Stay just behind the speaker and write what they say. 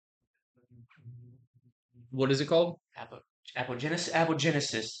What is it called? Apo- Abogenesis, which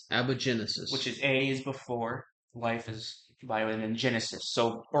Abogenesis. is A is before, life is bio, and then Genesis.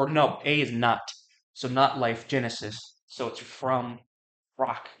 So, or no, A is not. So not life, Genesis. So it's from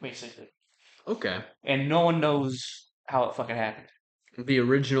rock, basically. Okay. And no one knows how it fucking happened. The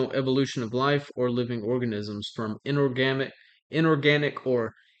original evolution of life or living organisms from inorganic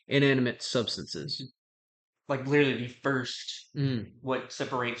or inanimate substances. Like literally the first, Mm, what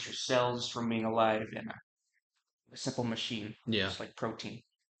separates your cells from being alive in a simple machine, yeah. just like protein.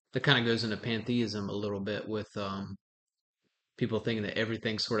 That kind of goes into pantheism a little bit with people thinking that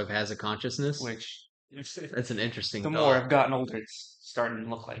everything sort of has a consciousness. Which, That's an interesting the more thought. I've gotten older, it's starting to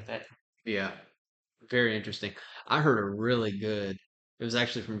look like that. Yeah. Very interesting. I heard a really good, it was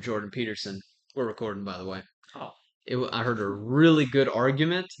actually from Jordan Peterson. We're recording, by the way. Oh, I heard a really good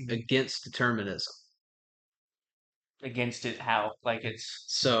argument mhm. against determinism. Against it, how? Like it's.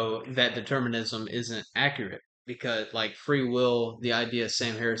 So that determinism isn't accurate because, like, free will, the idea,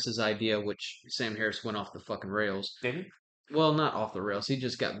 Sam Harris's idea, which Sam Harris went off the fucking rails. Did it? Well, not off the rails. He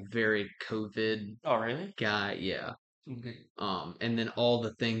just got very COVID Oh, really? guy, yeah. Okay. And then all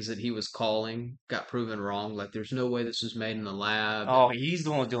the things that he was calling got proven wrong. Like, there's no way this was made in the lab, Oh, and he's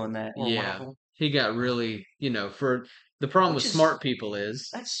the one doing that, or one of yeah, them. he got really, for the problem with Which is smart people is,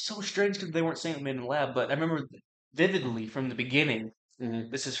 that's so strange because they weren't saying it made in the lab. But I remember vividly from the beginning.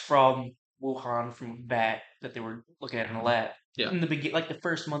 mhm, This is from Wuhan, from a bat that they were looking at in the lab yeah, in the begin, like the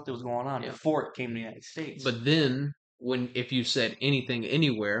first month it was going on yeah. before it came to the United States. But then, if you said anything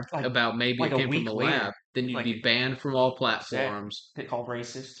anywhere Like about maybe like it a came from week a later, lab, then you'd like be banned from all said, platforms. get called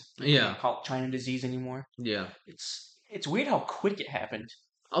racist. You Yeah, can't call it China disease anymore. yeah. It's weird how quick it happened.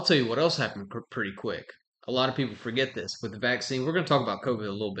 I'll tell you what else happened pretty quick. A lot of people forget this with the vaccine. We're going to talk about COVID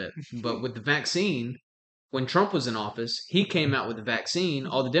a little bit, but with the vaccine, when Trump was in office, he came out with the vaccine.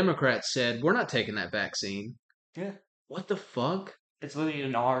 All the Democrats said, "We're not taking that vaccine." Yeah, What the fuck? it's literally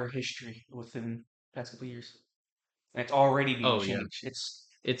in our history within the past couple of years, and it's already being Oh yeah, changed.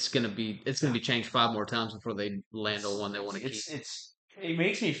 it's gonna be changed 5 more times before they land on one they want to keep. It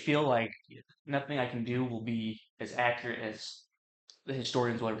makes me feel like nothing I can do will be as accurate as the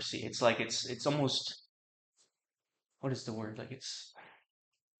historians will ever see. It's like it's almost, what is the word? Like it's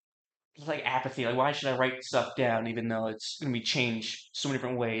like apathy. Like why should I write stuff down even though it's gonna be changed so many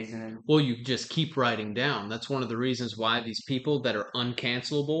different ways? And then Well, you just keep writing down. That's one of the reasons why these people that are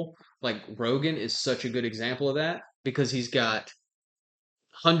uncancelable, like Rogan, is such a good example of that because he's got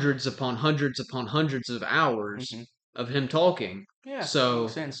hundreds upon hundreds upon hundreds of mhm. hours of him talking. Yeah, makes So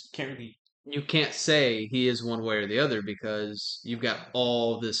sense. Can't really. you can't say he is one way or the other because you've got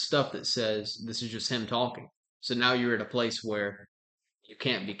all this stuff that says this is just him talking. So now you're at a place where you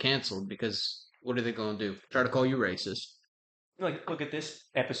can't be canceled because what are they going to do? Try to call you racist? Like look at this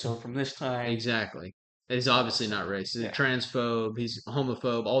episode from this time. Exactly. He's obviously not racist. He's a Yeah. transphobe. He's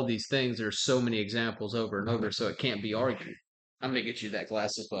homophobe. All these things. There's so many examples over and over, so it can't be argued. I'm gonna get you that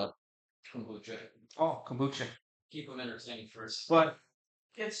glass of kombucha. Oh, kombucha. Keep them entertaining first. But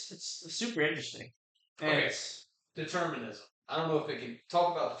it's super interesting. And Okay, it's determinism. I don't know if we can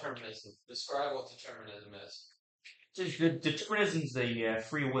talk about determinism. Describe what determinism is. just the determinism's the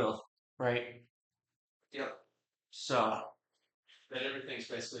free will, right? Yep. So That everything's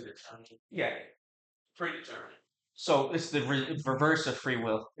basically determined, yeah. predetermined. So it's the reverse of free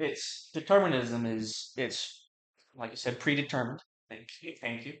will. It's determinism is it's like you said predetermined. Thank you.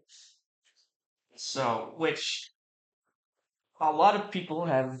 Thank you. So which a lot of people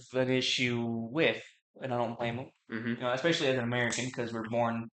have an issue with, and I don't blame them. Mm-hmm. Especially as an American, because we're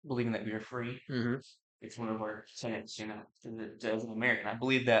born believing that we are free. Mm-hmm. It's one of our tenets, as an American. I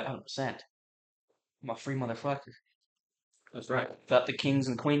believe that 100%. I'm a free motherfucker. That's right. Not the kings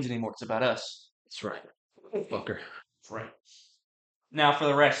and queens anymore. It's about us. That's right. Fucker. That's right. Now for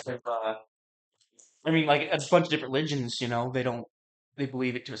the rest of, I mean, like a bunch of different religions, they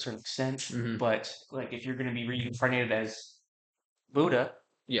believe it to a certain extent. Mm-hmm. But like, if you're going to be reincarnated as Buddha,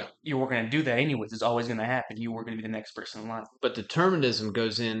 Yeah. you were going to do that anyways. It's always going to happen. You were going to be the next person in line. But determinism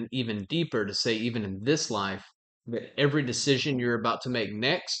goes in even deeper to say, even in this life, that every decision you're about to make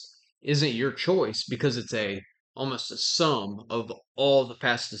next isn't your choice because it's almost a sum of all the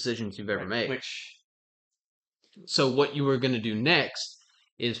past decisions you've ever Right. made. Which, So what you are going to do next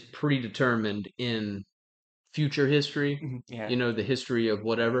is predetermined in future history, yeah, the history of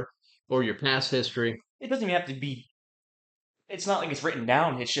whatever, or your past history. it doesn't even have to be. It's not like it's written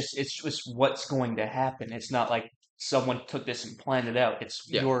down. It's just what's going to happen. It's not like someone took this and planned it out. It's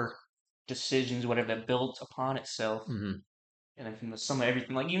Yeah. your decisions, whatever that built upon itself, Hmm. and then from the sum of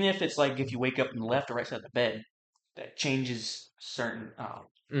everything. Like even if it's like if you wake up on the left or right side of the bed, that changes certain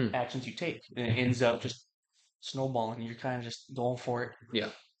Mm, actions you take, and it ends up just snowballing. You're kind of just going for it. yeah.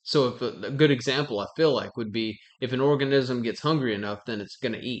 So if a good example I feel like would be if an organism gets hungry enough, then it's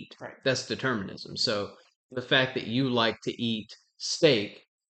going to eat. Right. That's determinism. So the fact that you like to eat steak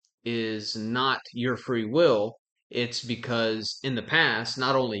is not your free will. It's because in the past,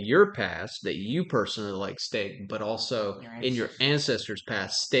 not only your past that you personally like steak, but also Your in your ancestors ancestors'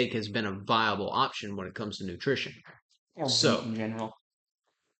 past, steak has been a viable option when it comes to nutrition. or meat So, in general,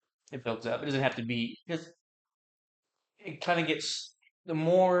 it builds up. It doesn't have to be because it kind of gets the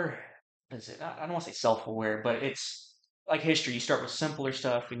more. What is it? I don't want to say self-aware, but it's like history. You start with simpler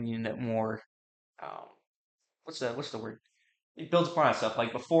stuff, and you end up more. Um, what's the word? It builds upon itself.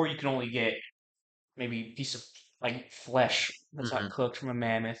 Like before, you can only get maybe a piece of like flesh that's not mhm, cooked from a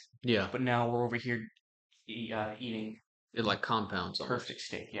mammoth, yeah, but now we're over here eating it like compounds almost. perfect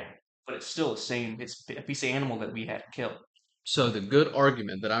steak. Yeah, but it's still the same. It's a piece of animal that we had to kill. So the good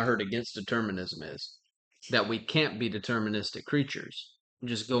argument that I heard against determinism is that we can't be deterministic creatures,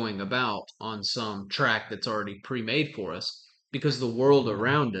 just going about on some track that's already pre-made for us, because the world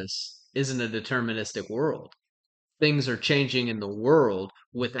around us isn't a deterministic world. Things are changing in the world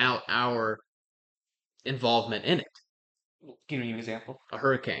without our involvement in it. Give me an example. A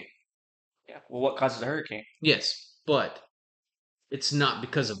hurricane. Yeah. Well, what causes a hurricane? Yes, but it's not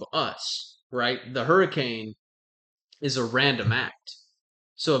because of us, right? The hurricane is a random act.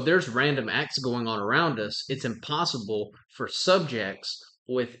 So if there's random acts going on around us, it's impossible for subjects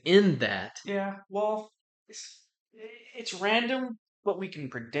within that. Yeah. Well, it's it's random, but we can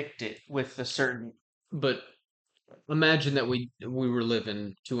predict it with a certain. But imagine that we were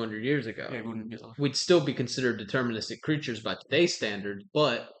living 200 years Yeah, ago. it wouldn't be like. We'd still be considered deterministic creatures by today's standards,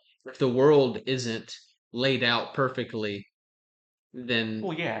 but if the world isn't laid out perfectly, then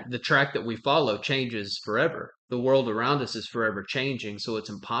Well, yeah. the track that we follow changes forever. The world around us is forever changing, so it's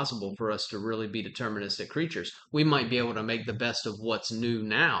impossible for us to really be deterministic creatures. We might be able to make the best of what's new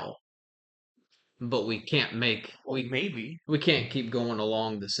now, but we can't make Well, maybe we can't keep going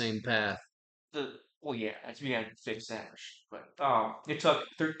along the same path. the. Well, yeah. We had to fix that. But it took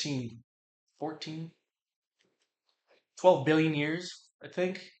 13, 14, 12 billion years, I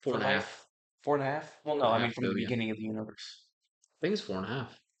think, Four for and a half, life. 4.5. Well, four no, and I a mean half from the billion. beginning of the universe. I think it's four and a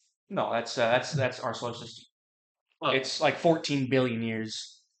half. No, that's our solar system. Oh, It's like 14 billion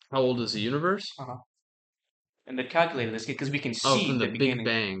years. how old is the universe? Uh-huh. And they calculated this because we can Oh, see from the the Big beginning.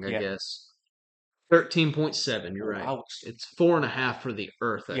 Bang, I Yeah. guess. 13.7, you're Oh, right. I was. It's four and a half for the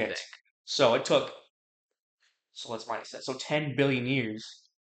Earth, I Yeah. think. So it took. So let's minus that. So 10 billion years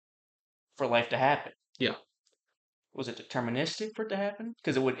for life to happen. Yeah. Was it deterministic for it to happen?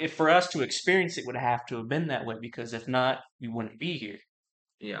 Because it would, if for us to experience it, would have to have been that way. Because if not, we wouldn't be here.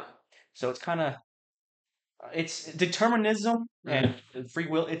 Yeah. So it's kind of it's determinism Mm, and free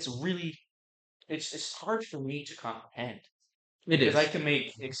will. It's really it's hard for me to comprehend it because I is. can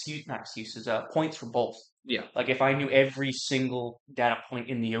make not excuses, points for both. Yeah. Like if I knew every single data point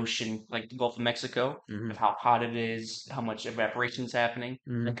in the ocean, like the Gulf of Mexico, Hmm. of how hot it is, how much evaporation is happening, I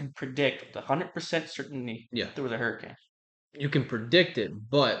Hmm. can predict with 100% certainty Yeah. there was a hurricane. You can predict it,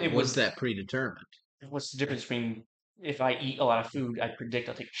 but It was would. that predetermined? What's the difference between if I eat a lot of food, I predict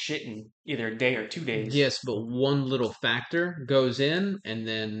I'll take a shit in either a day or 2 days Yes, but one little factor goes in, and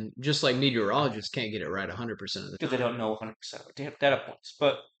then just like meteorologists can't get it right 100% of the because I time. don't know 100% of data points.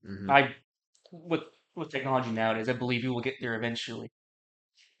 But Hmm. I, with technology nowadays, I believe we will get there eventually.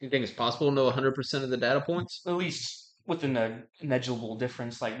 You think it's possible to know 100% of the data points? At least within a negligible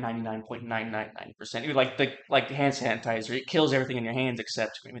difference, like 99.999%. Even like the hand sanitizer, it kills everything in your hands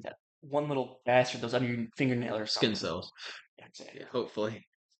except maybe that one little bastard that's under your fingernail or Skin something. cells. Yeah, exactly. Yeah, hopefully.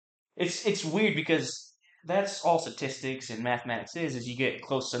 It's weird because that's all statistics and mathematics is you get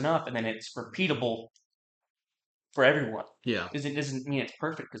close enough and then it's repeatable for everyone. Yeah. It doesn't mean it's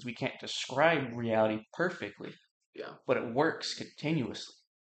perfect because we can't describe reality perfectly, Yeah. but it works continuously.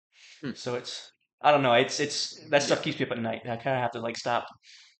 Hmm. So it's I don't know. It's that Yeah. stuff keeps me up at night. I kind of have to like stop.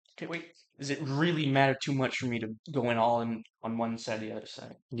 Okay, wait. Does it really matter too much for me to go in all in on one side or the other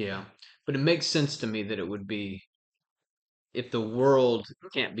side? Yeah. But it makes sense to me that it would be if the world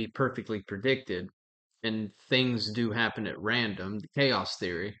can't be perfectly predicted and things do happen at random, the chaos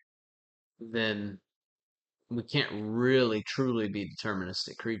theory, then we can't really truly be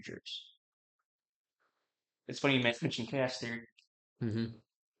deterministic creatures. It's funny you mentioned chaos theory Hmm.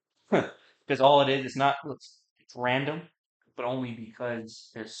 because all it is not it's random, but only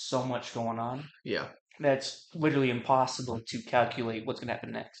because there's so much going on Yeah. that's literally impossible to calculate what's going to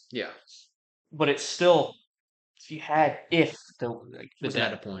happen next. Yeah. But it's still, if you had, if the, like, The was that,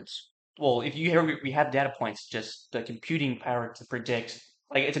 data points. well, if you we have data points, just the computing power to predict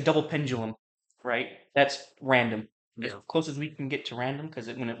like it's a double pendulum, right? That's random. As Yeah. close as we can get to random, because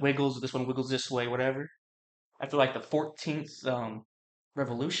when it wiggles, this one wiggles this way, whatever. After like the 14th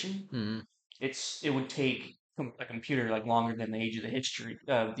revolution, Hmm. it would take a computer like longer than the age of the history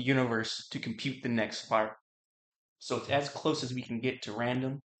the universe to compute the next part. So it's as close as we can get to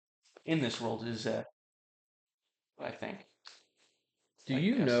random in this world is I think Do like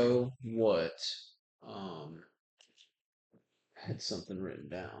you know what? I had something written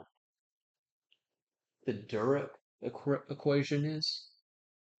down. The Dirac equation is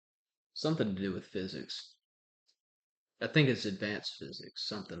something to do with physics. I think it's advanced physics.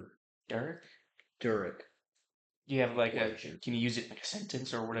 Something Derek. Dirac Do you have like a equation. can you use it in like a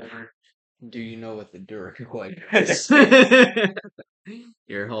sentence or whatever? Do you know what the Dirac equation Yeah, is?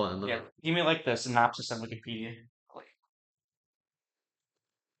 Here, hold on. give me like the synopsis on Wikipedia. Like,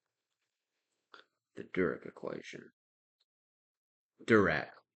 The Dirac equation. Dirac.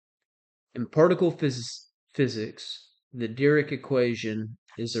 In particle physics, the Dirac equation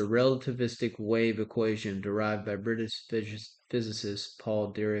is a relativistic wave equation derived by British physicist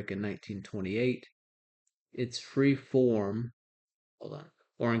Paul Dirac in 1928. Its free form, hold on,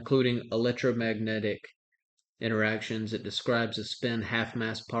 or including electromagnetic interactions, it describes a spin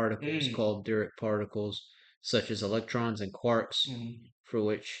half-mass particles mm, called Dirac particles, such as electrons and quarks, mm. for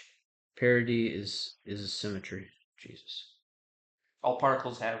which parity is a symmetry. Jesus. All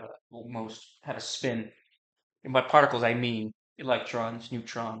particles have well, most have a spin. And by particles, I mean electrons,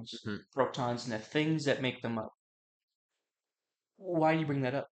 neutrons, Mhm. protons, and the things that make them up. Why do you bring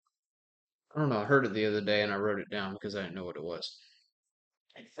that up? I don't know. I heard it the other day and I wrote it down because I didn't know what it was.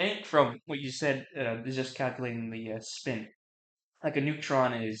 I think from what you said, is just calculating the spin. Like a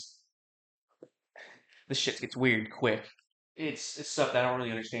neutron is this shit gets weird quick. It's stuff that I don't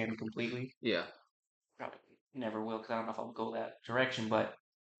really understand completely. Yeah. Probably never will because I don't know if I'll go that direction. But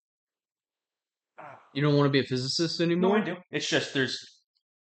uh, You don't want to be a physicist no, I anymore? do. It's just there's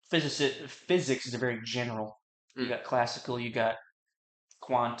physics is a very general. You Mm, got classical, you got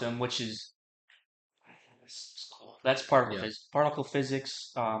quantum, which is that's particle yeah. physics. Particle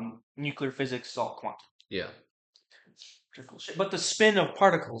physics, nuclear physics, all quantum. Yeah. Triple shit. But the spin of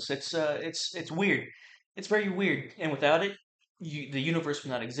particles, it's weird. It's very weird, and without it, the universe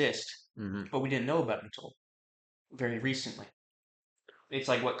would not exist. Hmm. But we didn't know about it until very recently. It's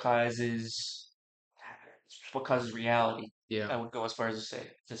like what causes reality. Yeah. I would go as far as to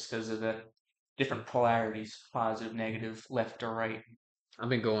say, just because of the different polarities, positive, negative, left or right. I've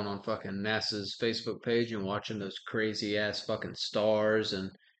been going on fucking NASA's Facebook page and watching those crazy ass fucking stars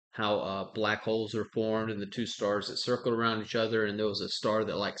and how black holes are formed and the two stars that circled around each other and there was a star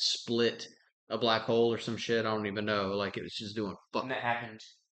that like split a black hole or some shit. I don't even know. Like it was just doing And fuck. that happened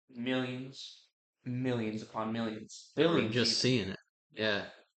millions, millions upon millions, And we're billions just even. seeing it. Yeah.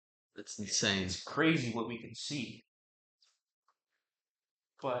 That's insane. It's crazy what we can see,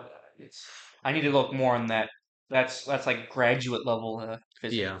 but it's. I need to look more on that. That's like graduate level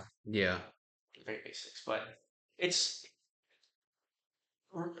physics, Yeah. Yeah. very basics, but it's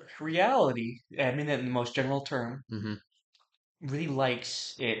reality. I mean that in the most general term. Hmm. Really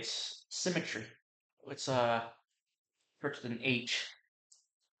likes its symmetry. It's starts with an H.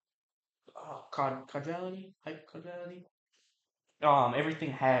 Causality, hypercausality.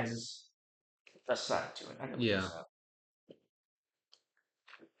 Everything has a side to it. I never Yeah. this up.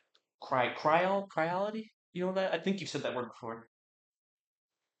 Cryality. You know that? I think you've said that word before.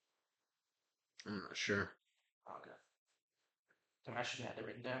 I'm not sure. Okay. Then I should have that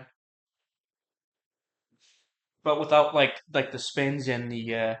written down. But without like the spins and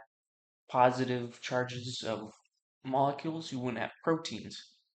the positive charges of molecules, you wouldn't have proteins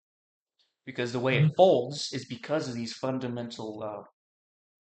because the way it folds is because of these fundamental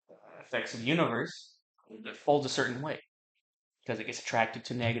effects of the universe. It folds a certain way because it gets attracted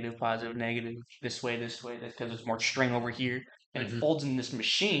to negative, positive, negative, this way, because there's more strain over here, and it Hmm. folds in this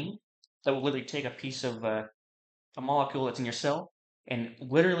machine that will literally take a piece of a molecule that's in your cell and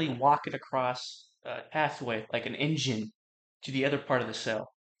literally walk it across a pathway like an engine to the other part of the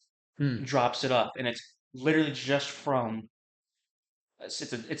cell, Hmm. drops it off, and it's literally just from it's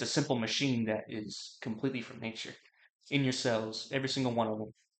a simple machine that is completely from nature in your cells, every single one of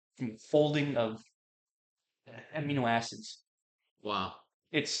them, from folding of amino acids. Wow.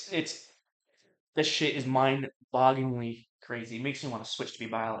 It's this shit is mind-bogglingly crazy. It makes me want to switch to be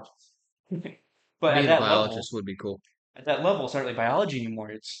biologist. But Being a biologist would be cool. at that level, it's not really biology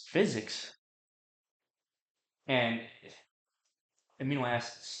anymore. It's physics and amino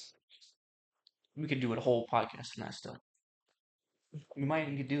acids. We could do a whole podcast on that stuff. We might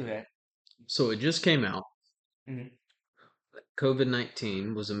need to do that. So it just came out. Mhm.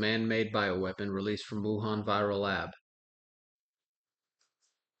 COVID-19 was a man-made bioweapon released from Wuhan viral lab.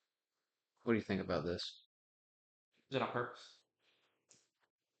 What do you think about this? Is it on purpose?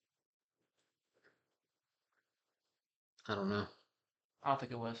 I don't know. I don't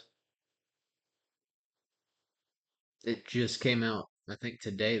think it was. It just came out, I think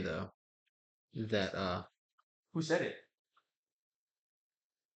today though, that Who said it?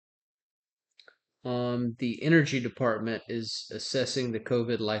 the energy department is assessing the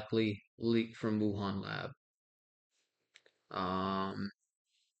COVID likely leak from Wuhan lab. Um,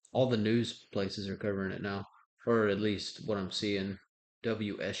 all the news places are covering it now, or at least what I'm seeing.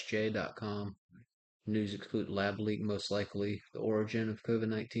 WSJ.com. News exclude lab leak most likely the origin of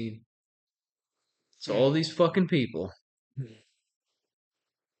COVID-19. So all Hmm. these fucking people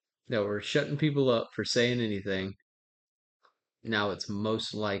that were shutting people up for saying anything, now it's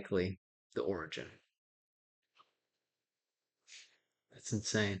most likely the origin. That's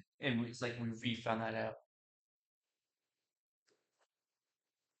insane. And it's like we found that out.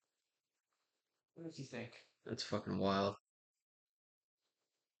 What does he think? That's fucking wild.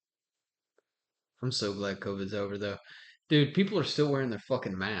 I'm so glad COVID's over though. Dude, people are still wearing their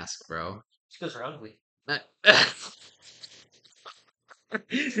fucking mask, bro. It's because they're ugly.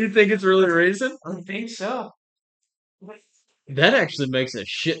 You think it's really a reason? I think so. That actually makes a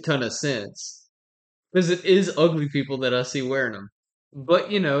shit ton of sense. Because it is ugly people that I see wearing them. But,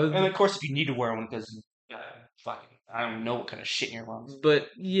 And of course, if you need to wear one because fucking, I don't know what kind of shit in your lungs. but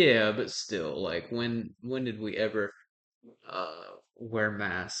yeah, but still, like, when did we ever wear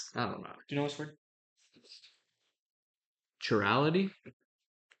masks? I don't know. Do you know what's word? Chirality?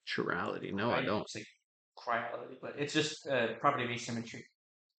 Chirality. No, I I don't. say cryology, but it's just property of asymmetry.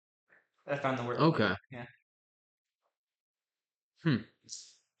 I found the word. Okay. Yeah. Hmm.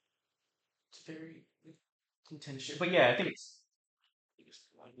 It's very contentious. But yeah, I think it's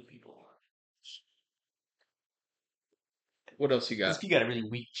ugly people. What else you Because got? if you got a really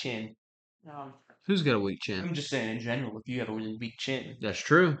weak chin, um, Who's got a weak chin? I'm just saying in general, if you have a really weak chin, That's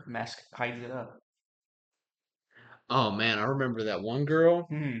true. mask hides it up. Oh man, I remember that one girl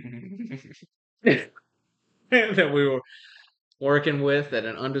that we were working with at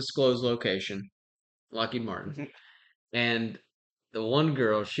an undisclosed location, Lockheed Martin. And the one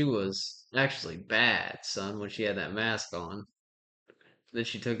girl, she was actually bad, son, when she had that mask on. Then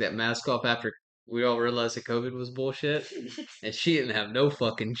she took that mask off after we all realized that COVID was bullshit. And she didn't have no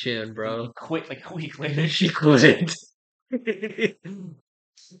fucking chin, He bro. quit like a week later. She couldn't.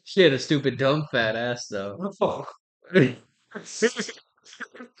 She had a stupid dumb fat ass though. Oh,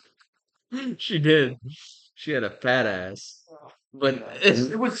 She did. She had a fat ass. But God. it's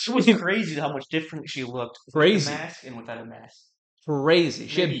It was crazy how much different she looked with the crazy. mask and without a mask. Crazy.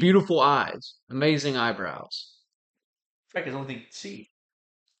 She had Maybe beautiful eyes, amazing eyebrows. I could only see.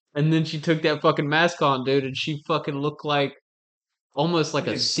 And then she took that fucking mask on, dude, and she fucking looked like almost like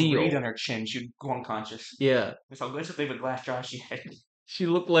You a could breathe on seal. her chin. She'd go unconscious. Yeah. It's all good to leave a glass jaw she had. She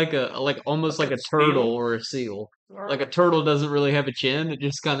looked like almost Like like a a turtle seal. or a seal. Like a turtle doesn't really have a chin, it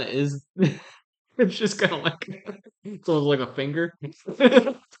just kinda is it's just kinda like it's almost like a finger.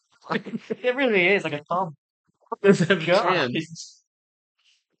 It really is like a thumb. Doesn't have a God. chin.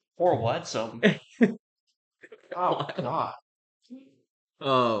 Or what? Some. Oh, God.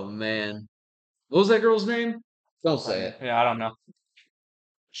 Oh man. What was that girl's name? Don't say it. Yeah, I don't know.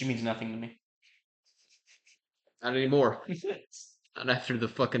 She means nothing to me. Not anymore. Not after the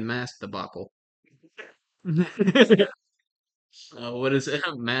fucking mask debacle. What is it?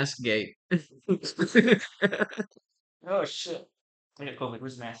 Mask gate. Oh, shit. I got COVID.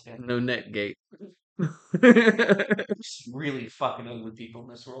 Where's the mask at? No net gate. There's really fucking ugly people in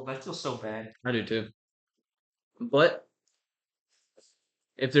this world. I feel so bad. I do too. But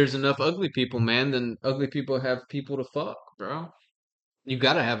if there's enough ugly people, man, then ugly people have people to fuck, bro. You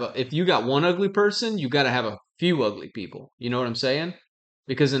gotta have if you got one ugly person, you gotta have a few ugly people. You know what I'm saying?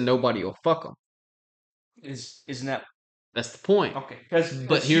 Because then nobody will fuck them. Isn't that That's the point. okay? Because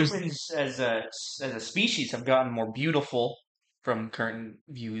But here's, humans as a species have gotten more beautiful from current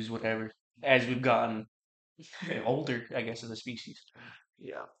views, whatever, as we've gotten older, I guess, as a species.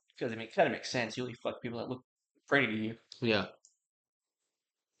 yeah, Because it kind of makes sense. You only fuck people that look pretty to you. yeah.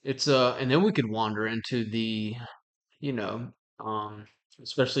 It's and then we could wander into the, you know, um,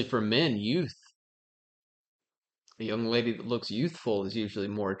 especially for men, youth. A young lady that looks youthful is usually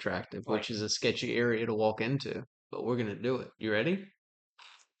more attractive, Like, which is a sketchy area to walk into. But we're gonna do it. You ready?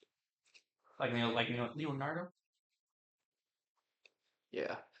 Leonardo.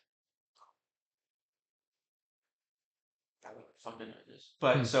 Yeah. I don't know, fucking know this.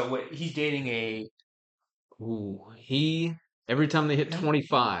 But Hmm. so what? He's dating a Ooh, every time they hit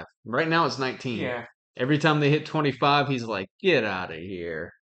 25, right now it's 19. Yeah, Every time they hit 25, he's like, get out of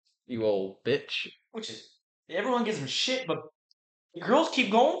here, you old bitch. which is everyone gives him shit, but the girls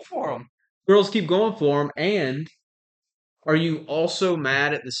keep going for him. Girls keep going for him, and are you also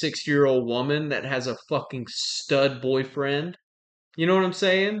mad at the 60-year-old woman that has a fucking stud boyfriend? You know what I'm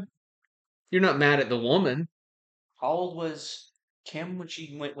saying? You're not mad at the woman. How old was Kim when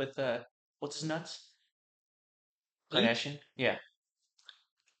she went with what's his nuts? Hmm? Kardashian? Yeah.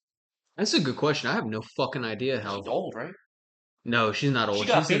 That's a good question. I have no fucking idea She's how. old, right? No, she's not She old.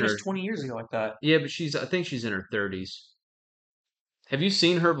 got She's in famous her. 20 years ago, I thought. Yeah, but I think she's in her 30s. Have you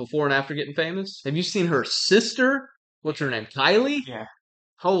seen her before and after getting famous? Have you seen her sister? What's her name? Kylie? Yeah.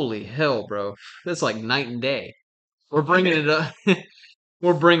 Holy hell, bro. That's like night and day. We're bringing it up.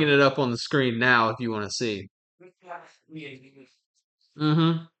 We're bringing it up on the screen now if you want to see.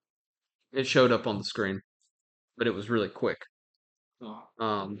 Mm-hmm. It showed up on the screen, but it was really quick.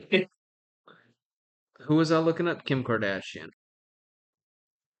 Um, who was I looking up? Kim Kardashian.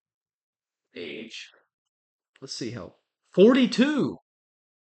 Age. Let's see how. 42.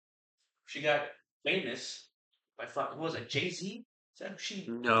 She got famous by fucking, what was it, Jay-Z? Is that who she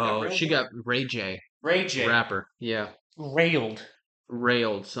got No, railed she by? got Ray J, Ray J. rapper. Yeah, Railed.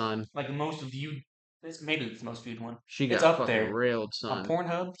 railed, son. Like the most viewed, maybe it's the most viewed one. She It's got up fucking there. railed, On son.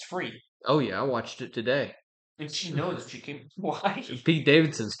 Pornhub, it's free. Oh yeah, I watched it today. And she knows she came. Why? Pete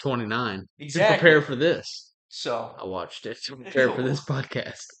Davidson's 29. To Exactly. prepare for this, So, I watched it to prepare for ew. this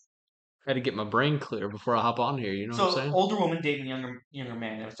podcast. Had to get my brain clear before I hop on here. You know what I'm So saying? older woman dating younger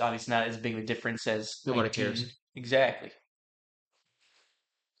man. It's obviously not as big of a difference as Nobody 19. cares. Exactly.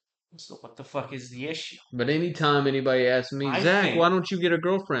 So what the fuck is the issue? But anytime anybody asks me, I Zach, think why don't you get a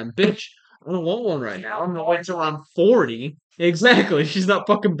girlfriend? Bitch, I don't want one right now. I'm gonna wait till I'm 40. Exactly. She's not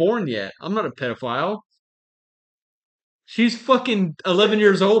fucking born yet. I'm not a pedophile. She's fucking 11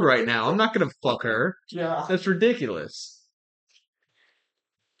 years old right now. I'm not gonna fuck her. yeah. That's ridiculous.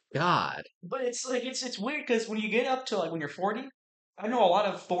 God. But it's like it's weird because when you get up to like when you're 40, I know a lot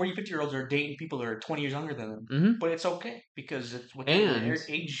of 40, 50-year-olds are dating people that are 20 years younger than them. Hmm. But it's okay because it's within And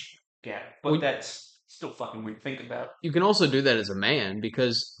the age gap. But we, that's still fucking weird to think about. you can also do that as a man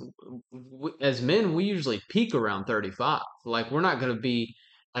because as men, we usually peak around 35. Like, we're not going to be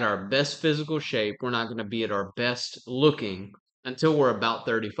at our best physical shape. We're not going to be at our best looking until we're about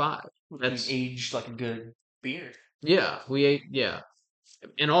 35. And That's, age like a good beard. yeah, yeah.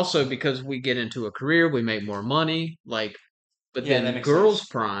 And also because we get into a career, we make more money. Like, but Yeah, that then makes girls' sense.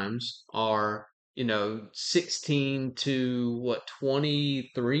 primes are, 16 to what,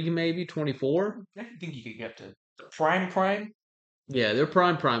 23, maybe 24? I think you could get to the prime. Yeah, their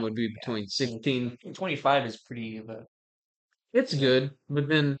prime would be Yeah. between 16. 25 is pretty of a, It's yeah. good, but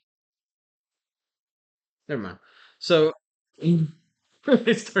then never mind. So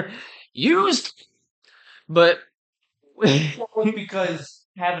it's used, but Because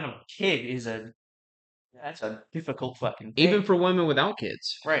having a kid is that's a difficult fucking even thing. for women without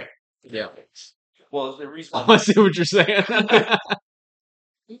kids. Right. Yeah. Well, the reason Oh, I see what you're saying.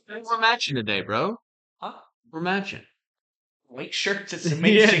 We're matching today, bro. huh? We're matching. White shirts, it's Yeah,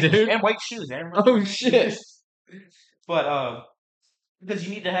 amazing. dude. And white shoes. I remember Oh white shit. shoes. But because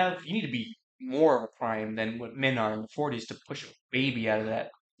you need to be more of a prime than what men are in the 40s to push a baby out of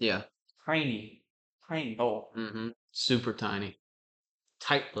that Yeah. tiny, tiny hole. Mm-hmm. Super tiny.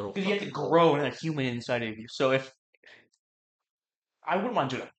 Tight little Because you have to fucking hole. grow in a human inside of you. So if I wouldn't want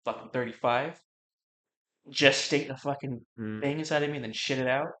to do it at fucking 35, gestate a fucking Mm, thing inside of me and then shit it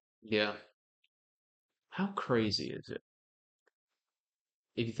out. yeah. How crazy is it?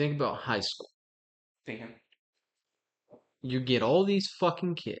 If you think about high school, Thinking, you get all these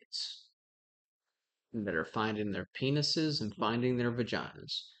fucking kids that are finding their penises and finding their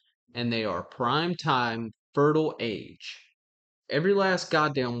vaginas, and they are prime time fertile age. Every last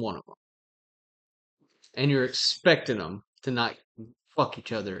goddamn one of them. And you're expecting them to not fuck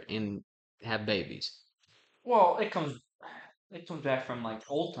each other and have babies. well, it comes back from like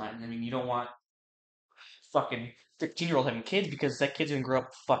old times. I mean, you don't want fucking 15-year-old having kids because that kid's gonna grow up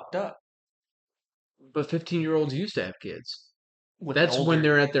fucked up But 15-year-olds used to have kids. with an That's when older,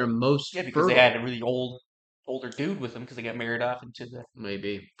 they're at their most yeah, because they fertile. had a really older dude with them because they got married off into the.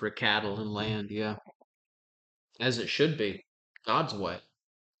 Maybe for cattle and land, yeah. As it should be. God's way.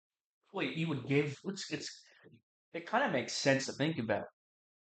 Well, you would give. It kind of makes sense to think about.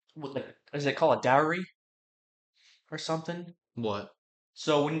 What, like, is it called a dowry or something? What?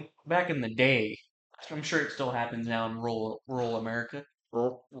 So when back in the day, I'm sure it still happens now in rural America.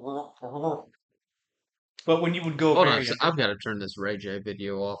 But when you would go Hold on, marry a I've girl, got to turn this Ray J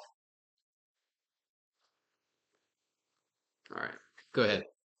video off. All right, go ahead.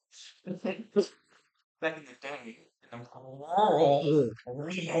 Back in the day, in the world,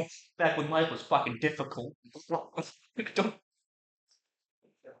 back when life was fucking difficult. Don't-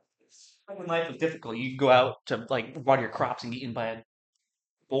 Back when life was difficult, you go out to like water your crops and get eaten by a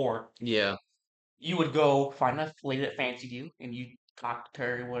boar. Yeah, You would go find a lady that fancied you, and you talk to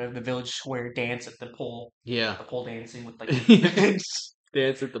her, whatever the village square dance at yeah. the pole dancing with like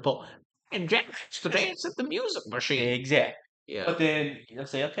Dance at the pole. And Jack to dance at the music machine. exact. Yeah. But then you'll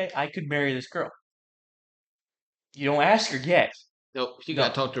say, okay, I could marry this girl. You don't ask her yet. Nope. You gotta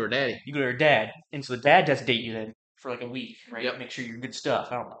No, talk to her daddy. you go to her dad, and so the dad does date you then for like a week, right? Yep. Make sure you're good stuff.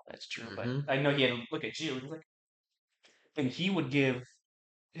 I don't know if that's true, but Mm-hmm. I know he had to look at you. And he's like, and he would give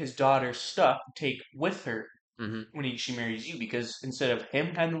his daughter stuff to take with her Mm-hmm. when she marries you, because instead of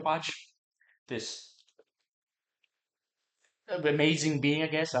him having to watch this amazing being, I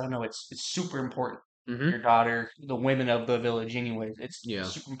guess I don't know. It's super important. Mm-hmm. Your daughter, the women of the village, anyways. It's Yeah.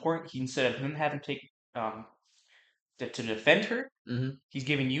 super important. He instead of him having to take um to defend her, Mm-hmm. he's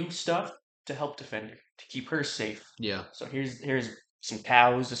giving you stuff to help defend her, to keep her safe. Yeah. So here's some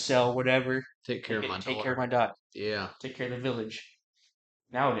cows to sell, whatever. Take care of my Take care of daughter. my daughter. Yeah. Take care of the village.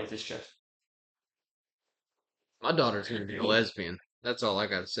 Nowadays, it's just My daughter's gonna be a lesbian. That's all I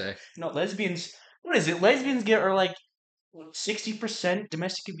gotta say. no lesbians. What is it? Lesbians get are like 60%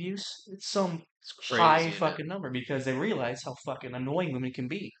 domestic abuse. It's some It's high crazy, isn't it? fucking number because they realize how fucking annoying women can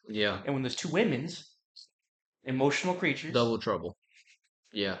be. Yeah. And when there's two women's emotional creatures, Double trouble.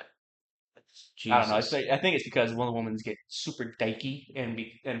 Yeah. I don't know. Jesus. I think it's because one of the women get super dykey,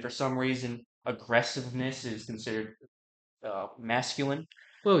 and for some reason aggressiveness is considered masculine.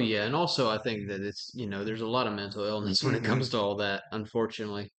 Well, yeah, and also I think that there's a lot of mental illness when it Hmm. comes to all that,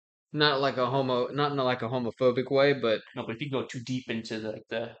 unfortunately. Not in like a homophobic way, but No, but if you go too deep into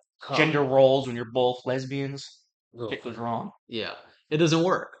the huh, gender roles when you're both lesbians, ugh, shit goes wrong. yeah, it doesn't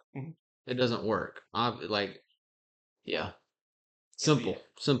work. Mhm. It doesn't work. Yeah, You have to be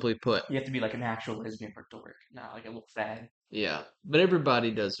simply put, you have to be like an actual lesbian for it to work, not like a little fad. yeah. But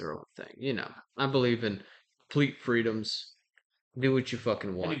everybody does their own thing. I believe in complete freedoms. Do what you fucking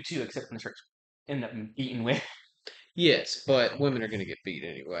I want. do too, except when it starts end up beaten with. Yes, but women are gonna get beat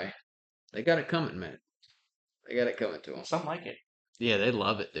anyway. They got it coming, man. They got it coming to them. Some like it. Yeah, they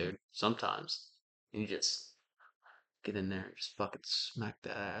love it, dude. Sometimes you just get in there and just fucking smack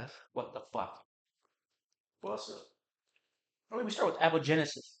that ass. What the fuck? Well, so, we start with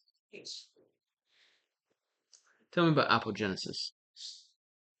abogenesis. Yes. Tell me about apogenesis.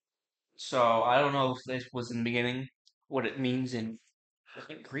 So I don't know if this was in the beginning what it means in I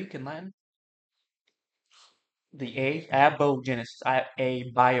think Greek and Latin. The A abogenesis, a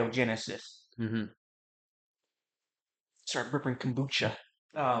biogenesis. Mm-hmm. Start ripping kombucha.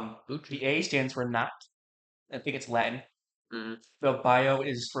 Bucci. The A stands for not. I think it's Latin. Mm-hmm. The bio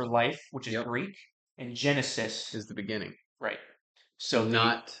is for life, which is Yep. Greek, and Genesis, Is the beginning. right? So So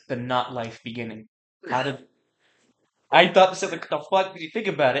not. the not life beginning. How did I thought this? Like, the fuck? Did you think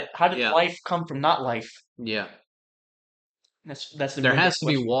about it? How did Yeah. life come from not life? Yeah. That's the There real big has to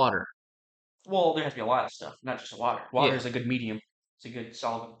be question. water. Well, there has to be a lot of stuff, not just water. Water Yeah. is a good medium. It's a good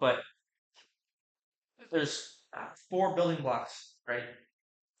solvent, but there's four building blocks, right?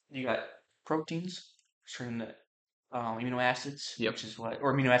 You got proteins, turn into amino acids, Yep. which is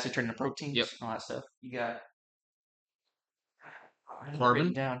or amino acids turn into Yep. proteins, and all that stuff. You got I have it written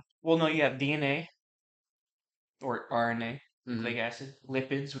Carbon. down. Well, no, you have DNA or RNA, Mm-hmm. nucleic acid,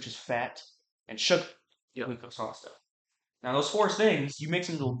 lipids, which is fat, and sugar, Yep. glucose, all that stuff. Now, those four things you mix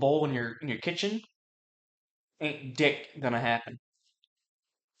into a bowl in your kitchen, ain't dick gonna happen,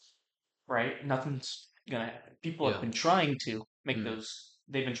 right? Nothing's gonna happen. People have Yeah. been trying to make Mm. those.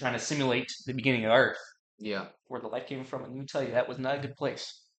 They've been trying to simulate the beginning of Earth, Yeah. where the life came from, and let me tell you, that was not a good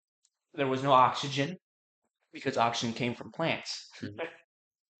place. There was no oxygen because oxygen came from plants, Mhm. That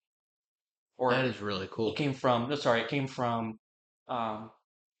or is really cool. it came from. No, sorry, it came from um,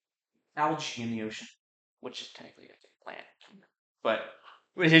 algae in the ocean, which is technically a plant. But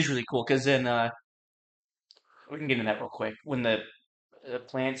it is really cool because then we can get into that real quick. When the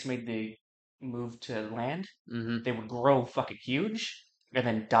plants made the move to land, Mm-hmm. they would grow fucking huge and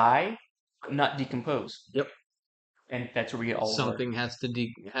then die, but not decompose. Yep. And that's where we get all of our. Something has to.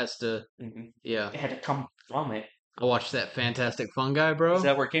 Mhm. Yeah. It had to come from it. I watched that Fantastic Fungi, Is bro.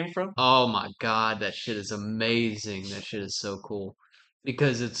 that where it came from? Oh my God, that shit is amazing. That shit is so cool.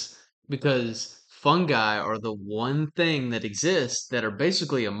 Because fungi are the one thing that exists that are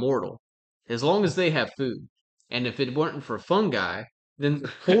basically immortal as long as they have food. And if it weren't for fungi, then the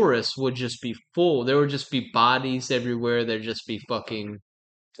forests would just be full. There would just be bodies everywhere. There'd just be fucking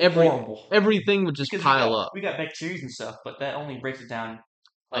horrible. Everything would just Because pile up. we got bacteria and stuff, but that only breaks it down.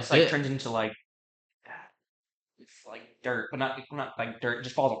 A It's like bit. turns into like it's like dirt, but not like dirt. It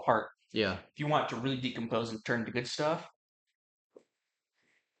just falls apart. Yeah. If you want it to really decompose and turn to good stuff,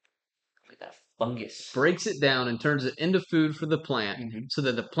 like that fungus. Breaks it down and turns it into food for the plant Mm-hmm. so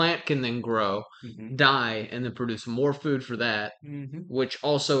that the plant can then grow, Mm-hmm. die, and then produce more food for that, Mm-hmm. which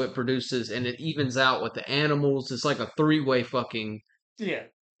also it produces and it evens out with the animals. It's like a three-way fucking, Yeah,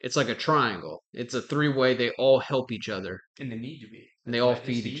 it's like a triangle. It's a three-way. They all help each other and they need to be. and they That's all why it's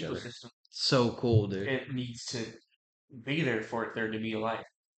feed the each other. ecosystem. So cool, dude. It needs to be there for it there to be alive.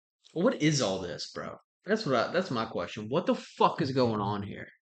 What is all this, bro? That's my question. What the fuck is going on here?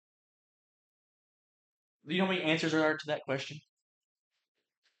 You know how many answers there are to that question?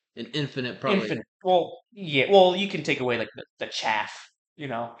 An infinite, probably. Infinite. Well, yeah. Well, you can take away like the chaff, you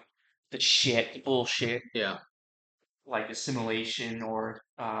know, the shit, the bullshit, Yeah. like assimilation or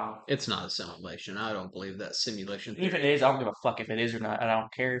It's not a simulation. I don't believe that simulation if it theory. is, I don't give a fuck if it is or not. I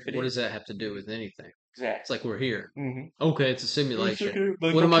don't care if it What is. does that have to do with anything? It's Exactly. like we're here. Mm-hmm. Okay, it's a simulation.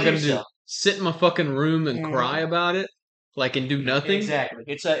 Like, What go am I kill gonna do? yourself. Sit in my fucking room and Mm-hmm. cry about it? Like and do nothing? Exactly.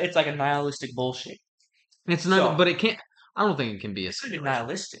 It's like a nihilistic bullshit. It's not, So but it can't. I don't think it can be a it's not even simulation.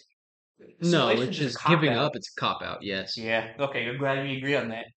 nihilistic. No, Simulation it's is just a just cop giving out. up. It's a cop out. Yes, Yeah. Okay. I'm glad we agree on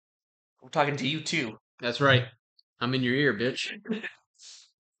that. We're talking to you too. that's right. I'm in your ear, bitch.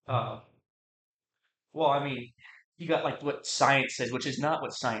 Uh, well, I mean, you got like what science says, which is not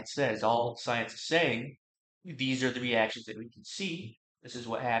what science says. All science is saying, these are the reactions that we can see. This is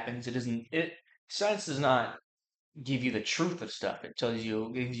what happens. It isn't it. Science does not give you the truth of stuff. It gives you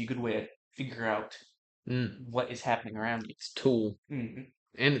a good way to figure out Mm, what is happening around you. it's a tool, Hmm.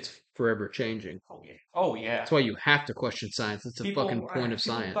 and it's forever changing. Oh yeah. Oh yeah. That's why you have to question science. It's a fucking point of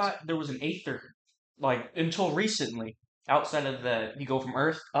People science. thought there was an aether, like until recently, outside of the you go from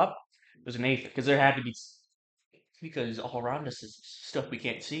Earth up, there's an aether because there had to be because all around us is stuff we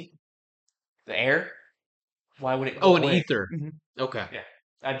can't see. The air, why would it Oh, go an away? ether. Hmm. Okay. Yeah,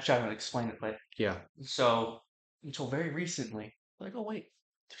 I'm trying to explain it, but Yeah. so until very recently, like, oh wait,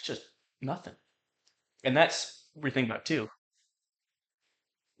 there's just nothing, and that's what we're thinking about too.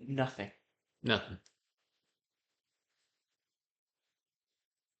 Nothing. Nothing.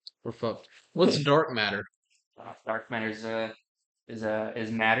 We're fucked. What's dark matter? Dark matter is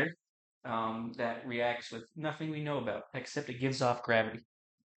matter that reacts with nothing we know about, except it gives off gravity.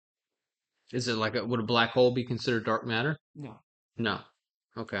 Is it like would a black hole be considered dark matter? No. No.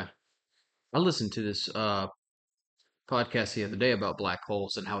 Okay. I listened to this podcast the other day about black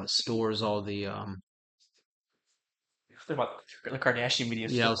holes and how it stores all the What about the Kardashian video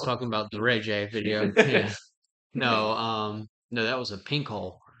yeah, I still? was talking about the Ray J video. Yeah. No, that was a pink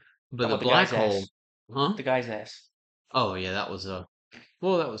hole. But How the about the black guy's hole, ass? huh? The guy's ass. Oh yeah, that was a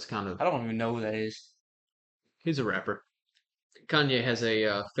well, that was kind of I don't even know who that is. he's a rapper. Kanye has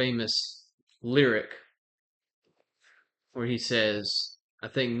a famous lyric where he says, "I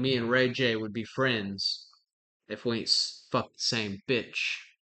think me and Ray J would be friends if we ain't fucked the same bitch.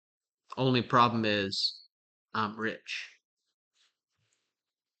 Only problem is I'm rich."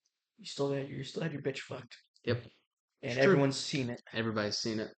 You still have your bitch fucked, Yep, and it's true. everyone's seen it. Everybody's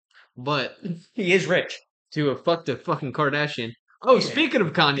seen it. But He is rich. to have fucked a fucking Kardashian. Oh, Yeah. speaking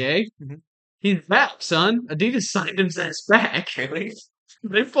of Kanye, Mhm. he's back, son. Adidas signed his ass back. Really?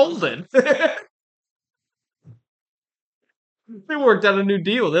 They folded. They worked out a new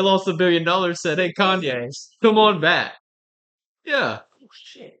deal. They lost $1 billion. Said, "Hey, Kanye, come on back." Yeah. Oh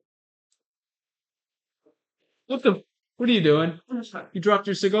shit. What the? What are you doing? You dropped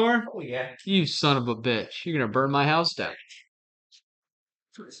your cigar? Oh yeah. You son of a bitch! You're gonna burn my house down.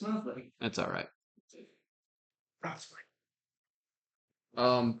 That's what it smells like. That's all right. That's fine.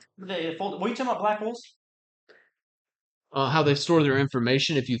 Um, They fold. What are you talking about? Black holes? how they store their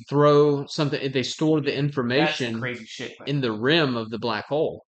information. If you throw something, they store the That's some information crazy shit. Like, in the rim of the black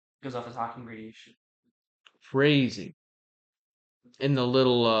hole. goes off as Hawking radiation. Crazy. In the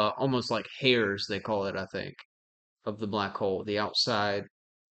little, almost like hairs, they call it, I think, of the black hole. The outside,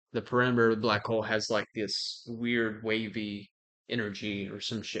 the perimeter of the black hole has like this weird wavy energy or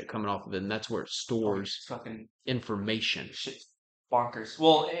some shit coming off of it, and that's where it Oh, yeah, stores it's fucking information. shit. Bonkers.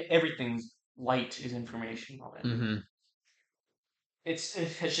 Well, everything's light is information. All that. Hmm. It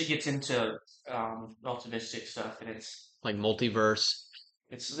actually gets into relativistic stuff, and Like multiverse.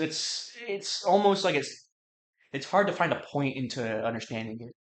 it's almost like it's hard to find a point into understanding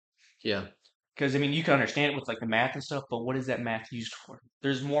it. Yeah. Because I mean, you can understand it with like the math and stuff, but what is that math used for?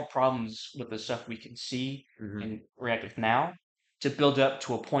 There's more problems with the stuff we can see Hmm. and react with now to build up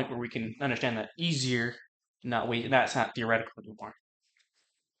to a point where we can understand that easier. Not wait, that's not theoretical anymore.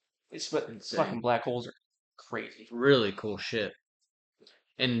 It's but Insane. fucking black holes are crazy. Really cool shit.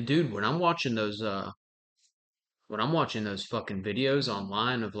 And dude, when I'm watching those fucking videos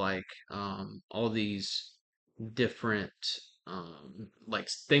online of like all these different like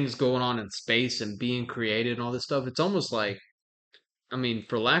things going on in space and being created and all this stuff, it's almost like, I mean,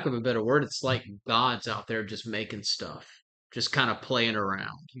 for lack of a better word, it's like God's out there just making stuff, just kind of playing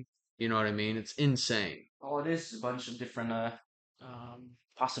around. You know what I mean? It's insane. All it is a bunch of different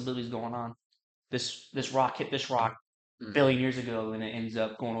possibilities going on. This rock hit this rock a Hmm. billion years ago, and it ends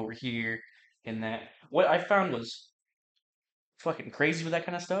up going over here and that. What I found was fucking crazy with that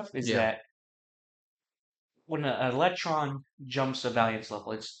kind of stuff is Yeah. that when an electron jumps a valence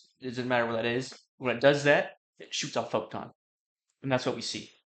level, it doesn't matter what that is. When it does that, it shoots out photon, and that's what we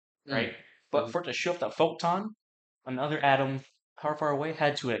see, right? But Mm-hmm. for it to shoot that photon, another atom far away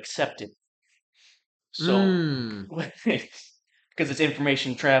had to accept it. So, Mm. because it's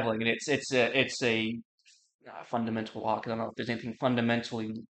information traveling, and it's a fundamental law. 'Cause I don't know if there's anything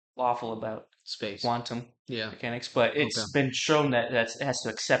fundamentally lawful about Space. quantum Yeah. mechanics, but Okay. it's been shown that it has to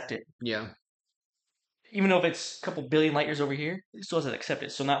accept it. Yeah. Even though if it's a couple billion light years over here, it still doesn't accept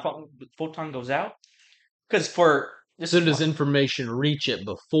it. So that photon goes out. Because for this So is does fucking information reach it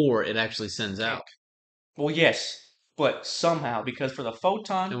before it actually sends okay. out? Well, yes, but somehow because for the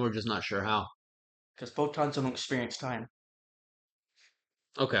photon, And we're just not sure how. because photons don't experience time.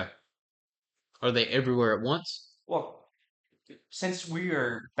 Okay. Are they everywhere at once? Well, since we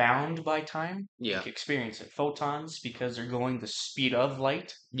are bound by time, we Yeah. can experience it. Photons, because they're going the speed of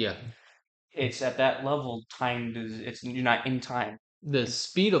light, Yeah. it's at that level. You're not in time. The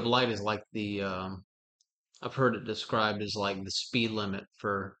speed of light is like I've heard it described as like the speed limit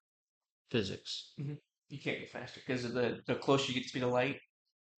for physics. Mhm. You can't go faster because the closer you get to the speed of light,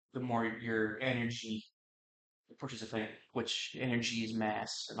 the more your energy approaches the thing, which energy is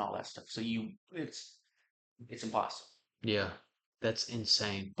mass and all that stuff. So it's impossible. Yeah. That's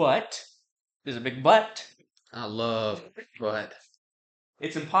insane. But there's a big but. I love, but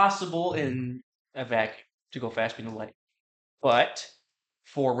It's impossible in a vacuum to go fast speed of light. But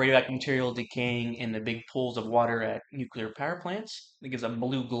for radioactive material decaying in the big pools of water at nuclear power plants, it gives a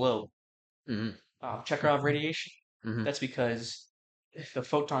blue glow. hmm Chekhov radiation. hmm That's because if the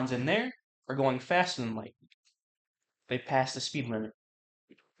photons in there are going faster than light. They pass the speed limit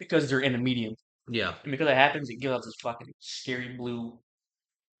because they're in a medium. Yeah. And because that happens, it gives out this fucking scary blue,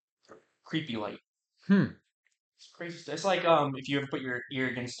 creepy light. Hmm. It's crazy stuff. It's like if you ever put your ear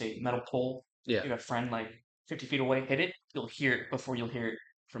against a metal pole, Yeah. you have a friend like 50 feet away, hit it, you'll hear it before you'll hear it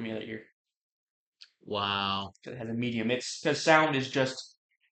from the other ear. Wow. 'Cause it has a medium. It's because sound is just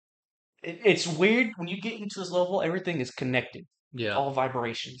it's weird when you get into this level, everything is connected. It's Yeah. all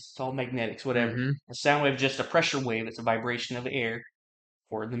vibrations, it's all magnetics, whatever. hmm A sound wave is just a pressure wave, it's a vibration of air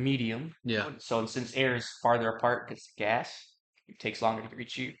or the medium. Yeah. So since air is farther apart because it's gas, it takes longer to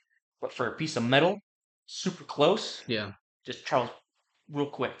reach you. But for a piece of metal, super close, Yeah. just travels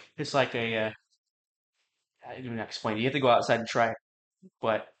real quick. It's like I don't even explain it. You have to go outside and try it.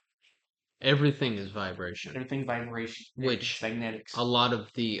 But Everything is vibration, everything vibration, everything's which a magnetics. lot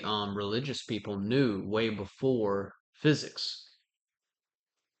of the religious people knew way before physics.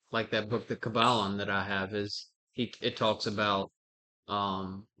 Like that book, The Kabbalah, that I have, is it talks about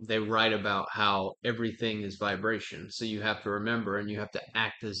they write about how everything is vibration. So you have to remember and you have to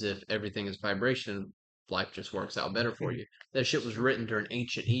act as if everything is vibration. Life just works out better for you. That shit was written during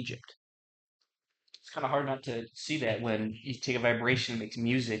ancient Egypt. It's kind of hard not to see that when you take a vibration and makes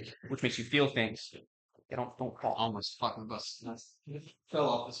music, which makes you feel things. They don't fall. Almost fucking busted. Fell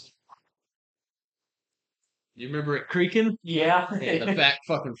off this. You remember it creaking? Yeah. Yeah, the back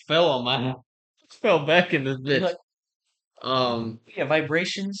fucking fell on my fell back in this bitch. Like, Um, yeah,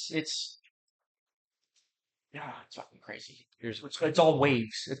 vibrations. It's fucking crazy. here's It's all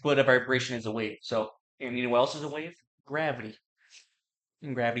waves. It's what a vibration is a wave. So, and you know what else is a wave? Gravity.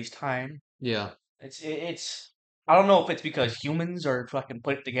 And gravity's time. yeah. It's. I don't know if it's because humans are fucking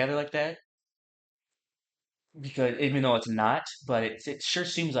put it together like that. Because even though it's not, but it sure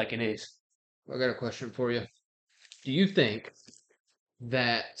seems like it is. I got a question for you. Do you think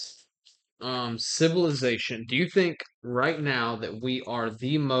that civilization, do you think right now that we are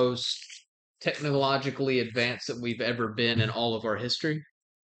the most technologically advanced that we've ever been in all of our history?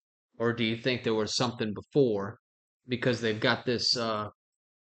 Or do you think there was something before because they've got those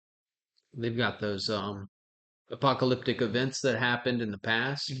apocalyptic events that happened in the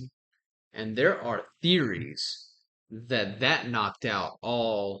past, Mhm. and there are theories that knocked out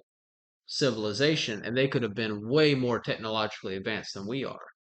all civilization and they could have been way more technologically advanced than we are.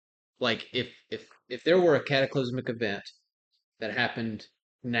 Like if there were a cataclysmic event that happened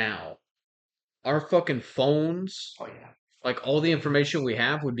now, our fucking phones, Oh yeah. like all the information we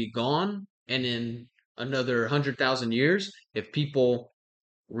have would be gone. And in another 100,000 years, if people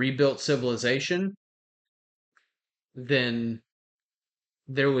rebuilt civilization, then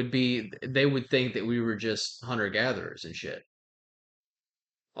they would think that we were just hunter gatherers and shit.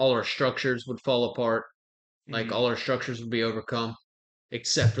 All our structures would fall apart. Like Hmm. all our structures would be overcome,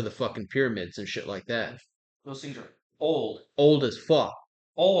 except for the fucking pyramids and shit like that. Those things are old, Old as fuck.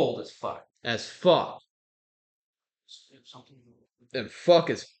 old as fuck. As fuck. Something. And fuck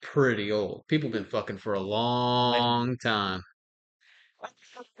is pretty old. People been fucking for a long time.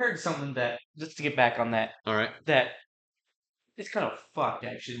 I've heard something that just to get back on that All right. that it's kind of fucked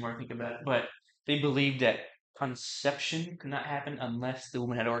actually the more I think about it, but they believe that conception could not happen unless the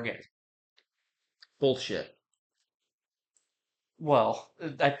woman had orgasm. Bullshit. Well,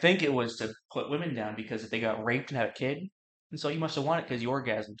 I think it was to put women down because if they got raped and had a kid, and so you must have wanted because you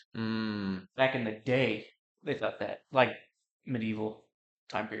orgasmed. Mm, Back in the day, they thought that, like medieval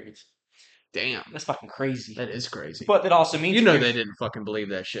time periods. damn. That's fucking crazy. That is crazy. But that also means You if know you're they didn't fucking believe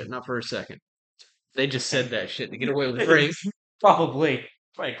that shit. Not for a second. They just okay, said that shit to get away with the phrase. probably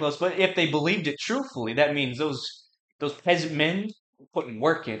close. But if they believed it truthfully, that means those peasant men were putting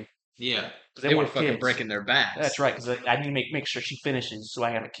work in Yeah. because they They were wanted fucking kids. breaking their backs. That's right, because I need to make sure she finishes so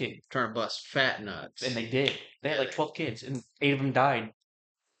I have a kid. Trying to bust fat And nuts. they did. They had like 12 kids, and 8 of them died.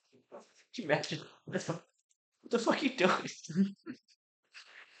 Can you imagine? What the fuck are you doing?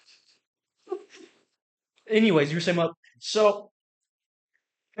 Anyways, you were saying about so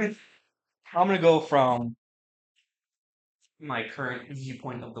I'm gonna go from my current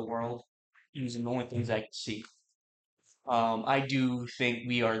viewpoint of the world using the only things I can see. I do think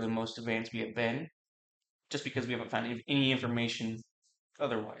we are the most advanced we have been, just because we haven't found any information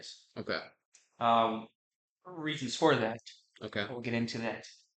otherwise. Okay. Um, reasons for that. Okay. We'll get into that.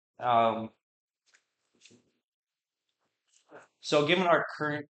 Um, so, given our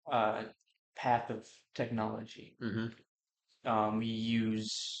current path of technology, Mm-hmm. we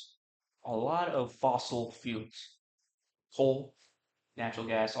use a lot of fossil fuels, coal, natural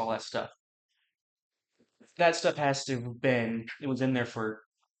gas, all that stuff. That stuff has to have been, it was in there for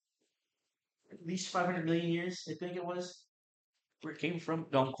at least 500 million years, I think it was, where it came from.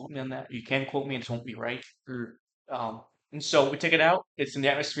 Don't quote me on that. You can quote me, and it won't be right. Mm. Um, and so we take it out, it's in the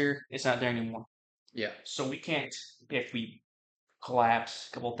atmosphere, it's not there anymore. Yeah. So we can't, if we collapse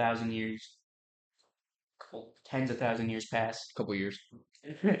a couple thousand years, couple tens of thousand years pass, Couple years.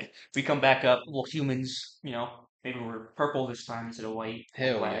 we come back up, well, humans, maybe we're purple this time instead of white or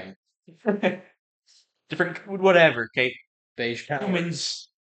Hell black. yeah. Different, whatever, okay? Beige power. Humans,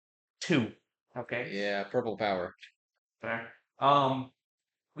 two, okay? Yeah, purple power. Fair.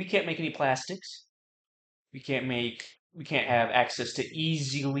 We can't make any plastics. We can't make, we can't have access to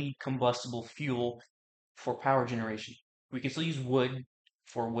easily combustible fuel for power generation. We can still use wood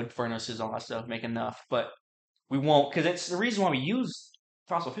for wood furnaces, all that stuff, make enough, but we won't, because it's the reason why we use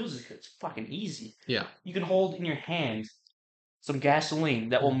fossil fuels is because it's fucking easy. Yeah. You can hold in your hand some gasoline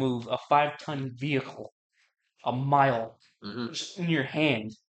that will move a 5-ton vehicle a mile Mm-hmm. just in your hand,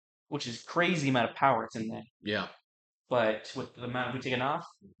 which is crazy amount of power it's in there. Yeah. But with the amount we've taken off,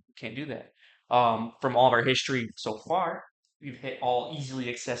 we can't do that. From all of our history so far, we've hit all easily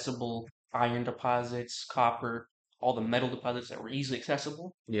accessible iron deposits, copper, all the metal deposits that were easily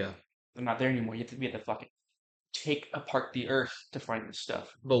accessible. Yeah. They're not there anymore. We have to fucking take apart the earth to find this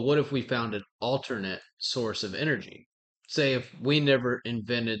stuff. But what if we found an alternate source of energy? Say if we never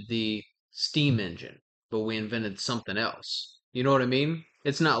invented the steam engine, but we invented something else. You know what I mean?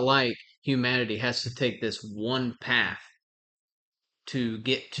 It's not like humanity has to take this one path to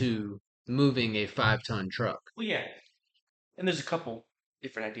get to moving a 5-ton truck. Well, yeah, and there's a couple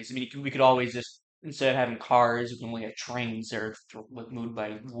different ideas. I mean, we could always just instead of having cars, we can only have trains that are moved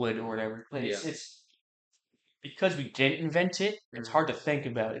by wood or whatever. But Yeah. it's because we didn't invent it. It's Mhm. hard to think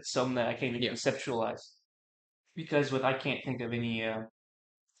about. It's something that I can't even Yeah. conceptualize because with I can't think of any.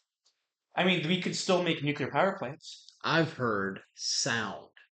 I mean, we could still make nuclear power plants. I've heard sound.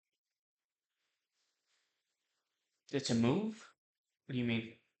 It's a move. What do you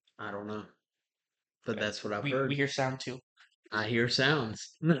mean? I don't know, but that's what I've We heard. hear sound too. I hear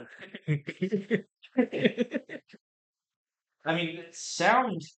sounds. I mean,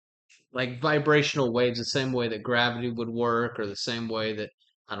 sound. Like vibrational waves, the same way that gravity would work, or the same way that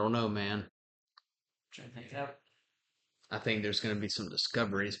I don't know, man. Trying to think out. I think there's gonna be some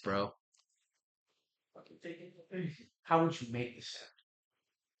discoveries, bro. How would you make this sound?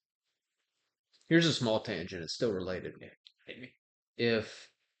 Here's a small tangent. It's still related. Hit me. If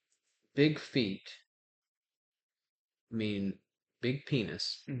big feet mean big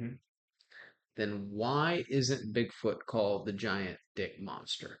penis, Hmm. then why isn't Bigfoot called the giant dick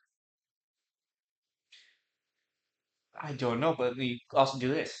monster? I don't know, but we also do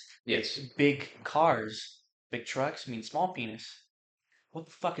this. Yes. Big cars, big trucks mean small penis. What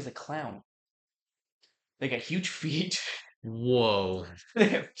the fuck is a clown? They got huge feet. Whoa. They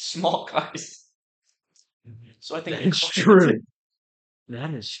have small cars. So I think the That's clowns true.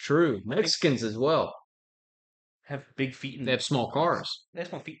 That is true. Mexicans as well. have big feet They and have small cars. they have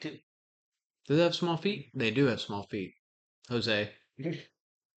small feet too. Do they have small feet? They do have small feet. Jose.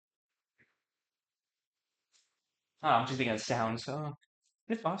 I'm just thinking of sounds. So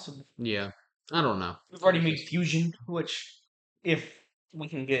it's possible. Yeah. I don't know. We've already made fusion, which if we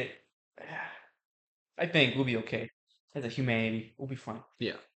can get, I think we'll be okay. As a humanity, we'll be fine.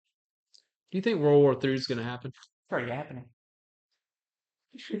 Yeah. Do you think World War III is going to happen? It's already happening.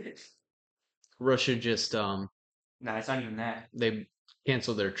 Russia just Nah, it's not even that. they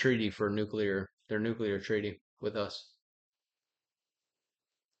canceled their treaty for their nuclear treaty with us.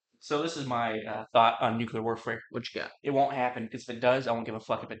 So this is my thought on nuclear warfare. What you got? It won't happen because if it does, I won't give a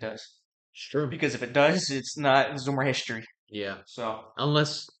fuck if it does. It's true. Because if it does, it's not. There's no more history. Yeah. So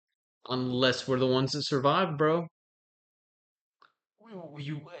Unless we're the ones that survive, bro.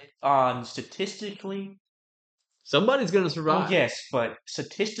 you statistically, Somebody's gonna well, survive. yes, but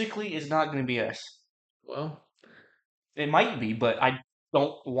statistically, it's not going to be us. Well, It might be, but I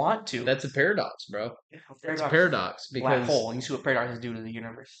don't want to. that's a paradox, bro. That's a Paradox. paradox Black because hole. You see what paradoxes do to the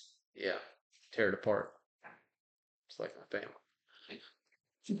universe. yeah, tear it apart. It's like my family.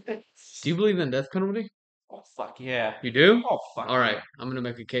 Do you believe in death penalty? Oh fuck yeah. You do? Oh fuck All right, yeah. I'm gonna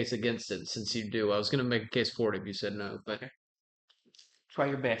make a case against it since you do. I was gonna make a case for it if you said no, but Okay. Try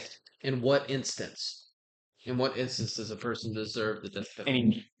your best. in what instance? In what instance does a person deserve the death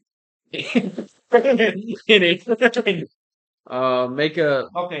penalty? Any. Any. Make a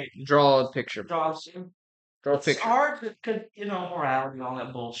Okay. draw a picture. Draw Draw a It's picture. hard because morality and all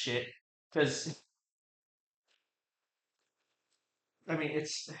that bullshit. Because I mean,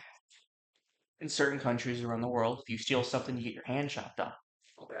 it's in certain countries around the world. If you steal something, you get your hand chopped off.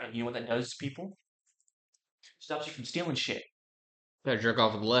 And you know what that does to people? Stops you from stealing shit. Gotta jerk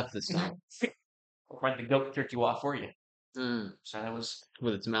off with the left this time. Or find the goat jerk you off for you. Mm, So that was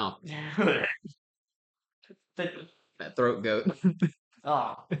with its mouth. the, That throat goat.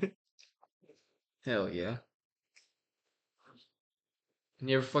 ah. Hell yeah.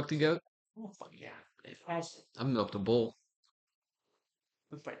 You ever fucked a goat? Oh fuck yeah. It has I milked a bull.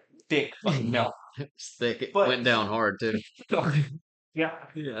 it's like thick fucking milk. It was thick. It But went down hard too. yeah.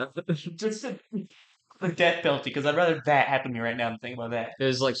 Yeah. Just the death penalty, because I'd rather that happen to me right now than think about that. It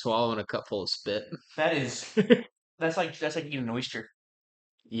was like swallowing a cup full of spit. That is that's like eating an oyster.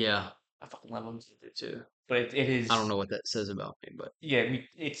 Yeah, I fucking love them. too. But it is I don't know what that says about me, but yeah,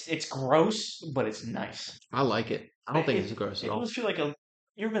 it's gross, but it's nice. I like it. I don't think It it's gross it at all. almost feel like a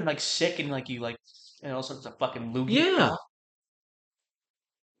you ever been like sick and like you like so it's a fucking loogie. Yeah,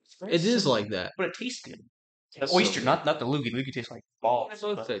 It's very it is similar, like that. but it tastes good. The It's so oyster, good. not the loogie. The loogie tastes like balls. It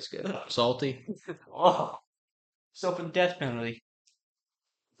both But, tastes good. Salty. oh, so for the death penalty,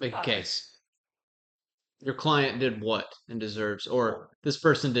 Make a case. Your client did what and deserves, or this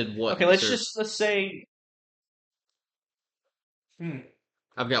person did what okay, and deserves. let's say hmm,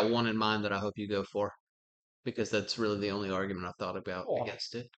 I've got one in mind that I hope you go for because that's really the only argument I thought about oh,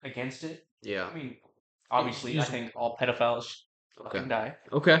 against it. against it. Yeah. I mean, obviously, I think all pedophiles should Okay. fucking die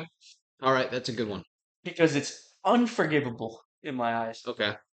Okay. All right. That's a good one. because it's unforgivable in my eyes.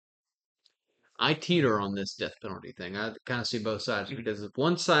 Okay. I teeter on this death penalty thing. I kind of see both sides Mhm. because if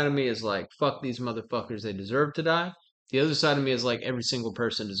one side of me is like, fuck these motherfuckers, they deserve to die. The other side of me is like, every single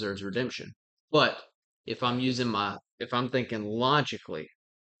person deserves redemption. But if if I'm thinking logically,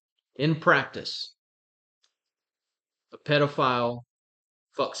 in practice, a pedophile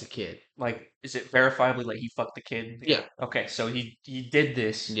fucks a kid. Like, is it verifiably like he fucked the kid? Yeah. Okay, so he did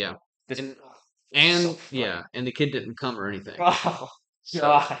this. Yeah. This And, so yeah, and the kid didn't come or anything. Oh So,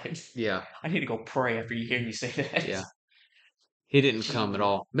 God. yeah, I need to go pray after you hear me say that. yeah. He didn't come at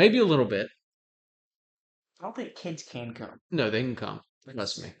all. Maybe a little bit. I don't think kids can come. No, they can come.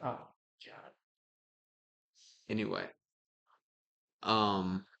 Trust me. Oh God. Anyway,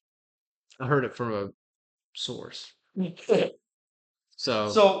 I heard it from a source. So,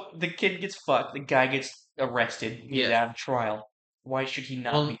 So the kid gets fucked. The guy gets arrested. He's yeah. out of trial. Why should he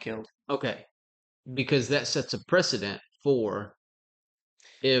not be killed? Okay, because that sets a precedent for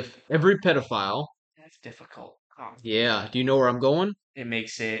if every pedophile. That's difficult. Oh, Yeah. Do you know where I'm going? it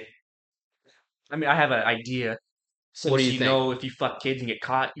makes it. I mean, I have an idea. What do Since you you think? know, if you fuck kids and get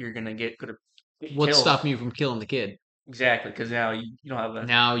caught, you're gonna get What's killed. stopping you from killing the kid? Exactly, because now you don't have a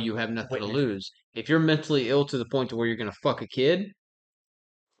Now you have nothing to witness. lose. If you're mentally ill to the point to where you're gonna fuck a kid,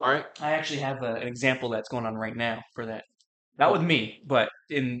 all right. I actually have an example that's going on right now for that. Not with Oh, me, but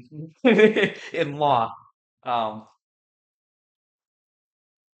in in law. Um,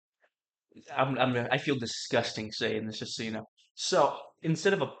 I feel disgusting saying this, just so you know. So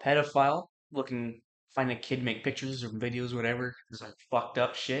instead of a pedophile find a kid, make pictures or videos, whatever, it's like fucked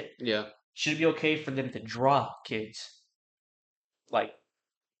up shit. yeah. Should it be okay for them to draw kids, like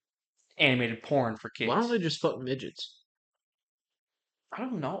animated porn for Why don't they kids? just fuck midgets? I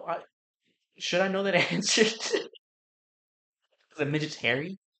don't know. Should I know that answer? Is a midget's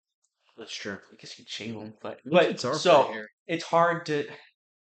hairy? That's true. I guess you could shave them, but Midgets are pretty so hairy. it's hard to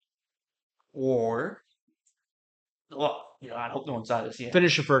or well, I hope no one saw this yet.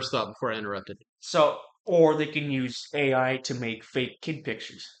 Finish your first thought before I interrupted. So or they can use AI to make fake kid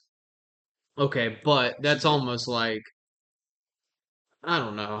pictures. Okay, but Should that's they? almost like I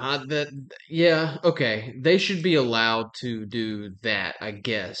don't know how that. Yeah, okay. They should be allowed to do that, I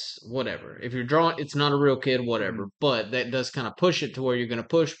guess. Whatever. If you're drawing, it's not a real kid, Mhm. whatever. But that does kind of push it to where you're gonna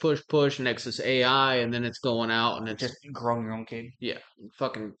push, push, push. Next is AI, and then it's going out, and it's Just growing your own kid. yeah,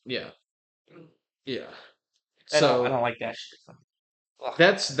 fucking yeah, yeah. I So don't like that shit. Ugh.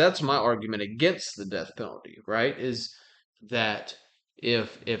 that's my argument against the death penalty, right? Is that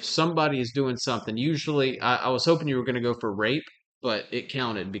if somebody is doing something, usually I was hoping you were going to go for rape, but it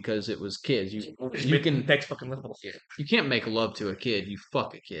counted because it was kids. Just You make can next fucking level. yeah, you can't make love to a kid. You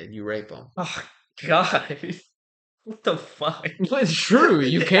fuck a kid. You rape them. Oh God. What the fuck? It's true.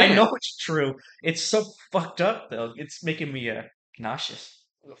 You I can't. know it's true. It's so fucked up though. It's making me nauseous.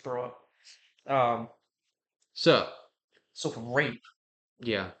 I'll throw up. Um, So so for rape,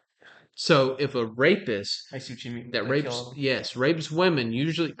 yeah. So if a rapist I see what you mean. that Like rapes, kill them. yes, rapes women,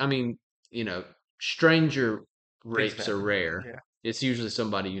 usually, I mean, you know, stranger Things rapes bad. are rare. Yeah, It's usually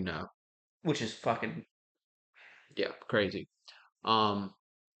somebody you know. which is fucking Yeah, crazy. Um,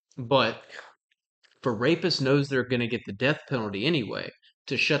 but for rapists knows they're going to get the death penalty anyway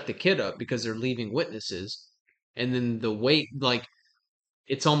to shut the kid up because they're leaving witnesses, and then the weight, like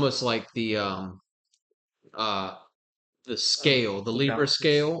it's almost like uh the scale, the the Libra balances.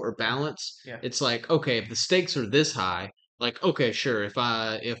 scale or balance. Yeah. It's like okay, if the stakes are this high, like okay, sure, if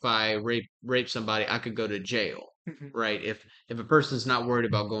I rape somebody, I could go to jail, Mhm. right? If a person's not worried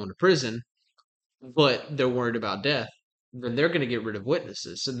about going to prison, but they're worried about death, then they're going to get rid of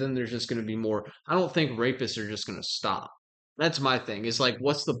witnesses. So then there's just going to be more. I don't think rapists are just going to stop. That's my thing. It's like,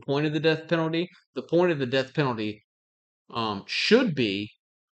 what's the point of the death penalty? The point of the death penalty should be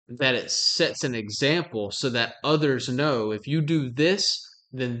that it sets an example so that others know if you do this,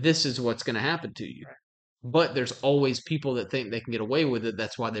 then this is what's going to happen to you. Right. But there's always people that think they can get away with it.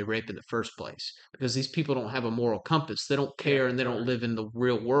 That's why they rape in the first place. Because these people don't have a moral compass. They don't Yeah. care and they don't live in the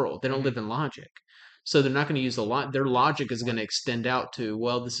real world. They don't Hmm. live in logic. So they're not going to use their logic is going to extend out to,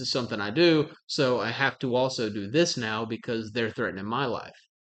 well, this is something I do, so I have to also do this now because they're threatening my life.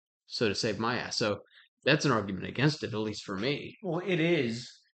 So to save my ass. So that's an argument against it, at least for me. Well, it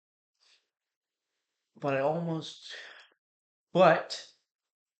is, but I almost, but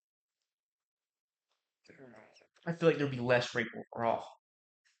I feel like there'd be less rape overall.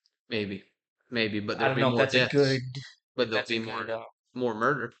 Maybe. Maybe, but I there'll don't be know if more that's a good, deaths. But if there'll that's a be good, more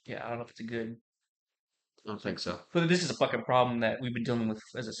murder. yeah, I don't know if it's a good. I don't think so. But this is a fucking problem that we've been dealing with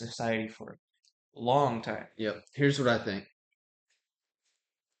as a society for a long time. Yep. Here's what I think.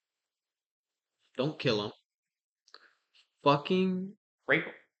 Don't kill them. Fucking Rape.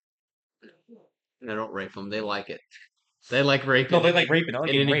 no, don't rape them. They like it. They like No, raping. they like raping. I like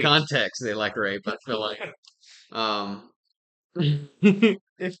In getting any raped. context, they like rape. I feel like. Um.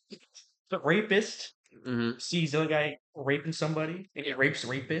 If the rapist Mhm. sees the other guy raping somebody and he rapes the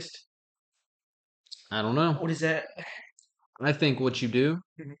rapist, I don't know. what is that? I think what you do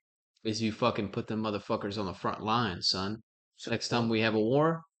Mhm. is you fucking put them motherfuckers on the front line, son. So, Next time well, we have a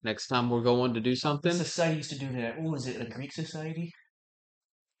war, next time we're going to do the something, society used to do that. What was it? The Greek society?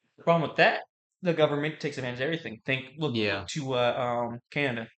 The problem with that, the government takes advantage of everything. Look yeah. to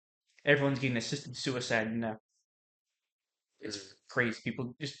Canada. Everyone's getting assisted suicide now. It's Mm. crazy.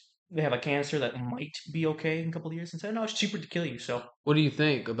 People just they have a cancer that might be okay in a couple of years and say, no, it's cheaper to kill you. So What do you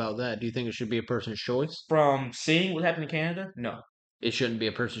think about that? Do you think it should be a person's choice? from seeing what happened in Canada, no. It shouldn't be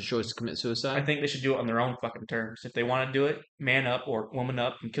a person's choice to commit I suicide? think they should do it on their own fucking terms. If they want to do it, man up or woman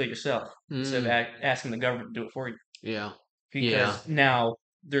up and kill yourself instead of Mm, asking the government to do it for you. yeah. Yeah. Because now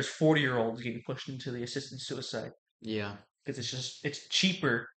there's 40-year-olds getting pushed into the assisted suicide Yeah. because it's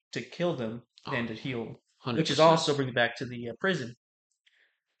cheaper to kill them than to heal them, which is 100%. also brings back to the prison.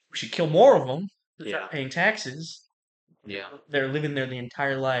 We should kill more of them. Yeah. Paying taxes. Yeah. They're living there the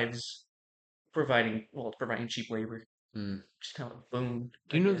entire lives, providing cheap labor. Mm. Just kind of a boon,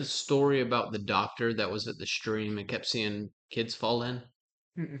 Do I you know the guess. story about the doctor that was at the stream and kept seeing kids fall in?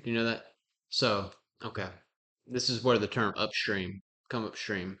 Mm-mm. Do you know that? So, okay. This is where the term upstream, come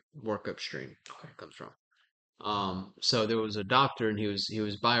upstream, work upstream Okay. comes from. So there was a doctor and he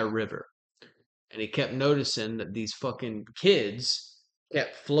was by a river and he kept noticing that these fucking kids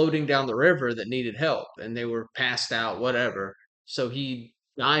kept floating down the river that needed help and they were passed out, whatever. So he'd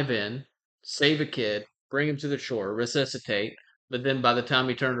dive in, save a kid, bring him to the shore, resuscitate, but then by the time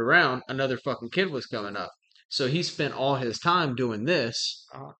he turned around, another fucking kid was coming up. So he spent all his time doing this,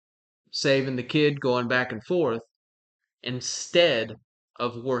 Uh, saving the kid, going back and forth, instead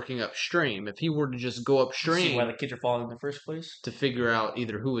of working upstream. If he were to just go see why upstream the kids are falling in the first place. to figure out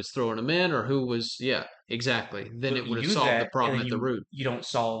either who was throwing them in or who was, yeah, exactly, then But it if you would have do solved the that and problem then at the you root. you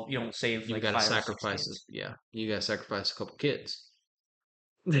don't save You like got to 5 or 6 sacrifice it. kids. Yeah, you got to sacrifice a couple kids,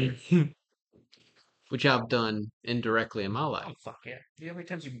 which I've done indirectly in my life. Oh fuck yeah! You know how many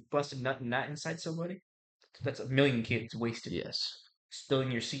times you busted nut and gnat inside somebody? That's a million kids wasted. Yes, Still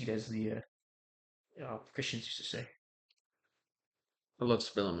in your seed, as the Christians used to say. I love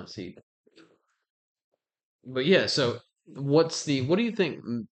spilling my seed. But yeah, so what do you think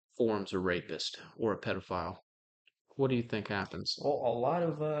forms a rapist or a pedophile? What do you think happens? Well, a lot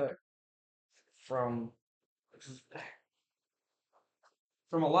of from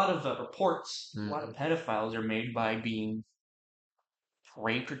from a lot of reports, a lot Hmm. of pedophiles are made by being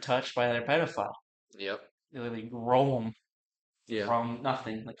raped or touched by their pedophile. Yep. They literally grow them Yeah. from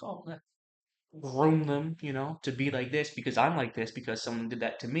nothing. Like, oh, groom them, to be like this because I'm like this because someone did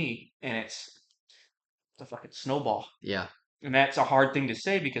that to me, and it's a fucking snowball. Yeah. And that's a hard thing to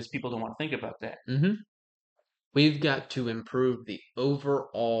say because people don't want to think about that. Hmm. We've got to improve the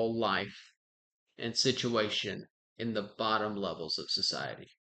overall life and situation in the bottom levels of society.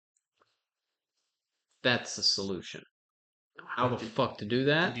 That's the solution. How But the fuck to do to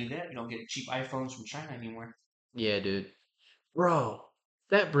that? do that, you don't get cheap iPhones from China anymore. Yeah, dude. Bro,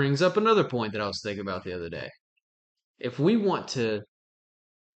 that brings up another point that I was thinking about the other day. If we want to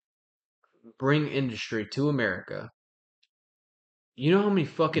bring industry to America, you know how many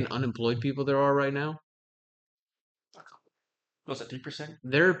fucking unemployed people there are right now? Was that 3%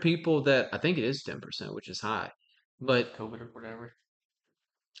 There are people that I think it is 10%, which is high. But COVID or whatever?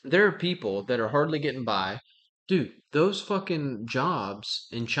 there are people that are hardly getting by. Dude, those fucking jobs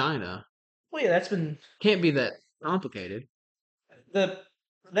in China Well, yeah, that's been can't be that complicated. the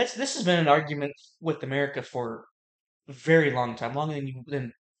this has been an argument with America for a very long time, longer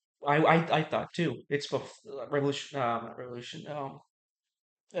than I thought too. It's before revolution, not revolution.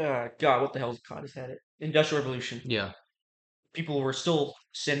 God, what the hell's it called? Is that it? Industrial Revolution. Yeah. People were still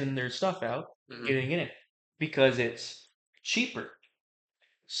sending their stuff out, Hmm. getting in it because it's cheaper.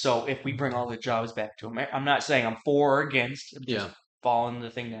 So if we bring all the jobs back to America, I'm not saying I'm for or against. I'm just Yeah. following the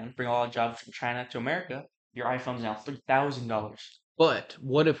thing down. Bring all the jobs from China to America. Your iPhone's now $3,000. But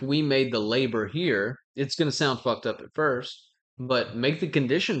what if we made the labor here? It's going to sound fucked up at first, but make the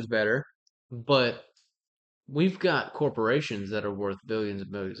conditions better. But we've got corporations that are worth billions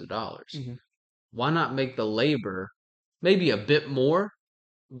and millions of dollars. Hmm. Why not make the labor maybe a bit more,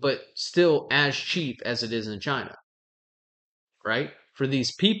 but still as cheap as it is in China, right? For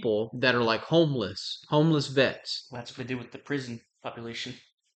these people that are like homeless vets Well, that's what they do with the prison population.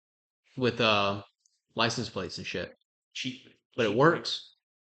 with license plates and shit. Cheap, But it cheap labor. works.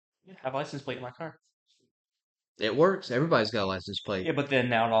 Yeah, I have a license plate in my car. It works. Everybody's got a license plate. Yeah, but then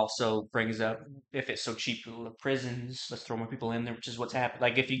now it also brings up if it's so cheap, people to prisons. Let's throw more people in there, which is what's happened.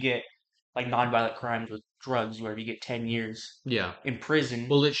 Like if you get like nonviolent crimes with drugs, where you get 10 years Yeah. in prison,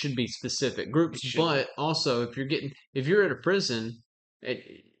 Well, it should be specific it groups, should but also if you're at a prison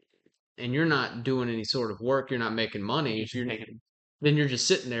it, and you're not doing any sort of work, you're not making money. you If should you're make it then you're just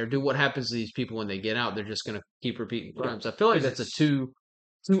sitting there. What happens to these people when they get out? They're just gonna keep repeating crimes. I feel like because that's a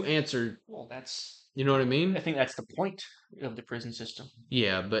it's two answer. well, that's You know what I I mean? think that's the point of the prison system.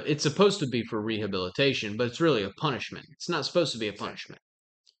 Yeah, but it's supposed to be for rehabilitation, but it's really a punishment. It's not supposed to be a Exactly. punishment.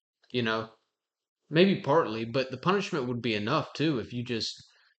 You know, maybe partly, but the punishment would be enough too if you just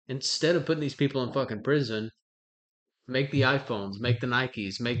instead of putting these people in fucking prison, make the iPhones, make the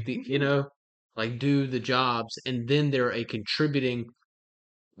Nikes, make the like do the jobs, and then they're a contributing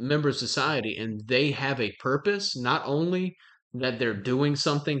member of society and they have a purpose, not only that they're doing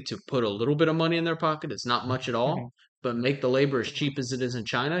something to put a little bit of money in their pocket, it's not much at all, but make the labor as cheap as it is in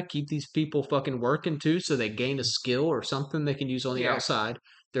China, keep these people fucking working too so they gain a skill or something they can use on the Yeah. outside.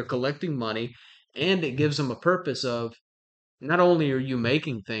 They're collecting money and it gives them a purpose of not only are you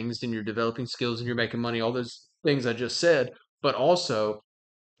making things and you're developing skills and you're making money, all those things I just said, but also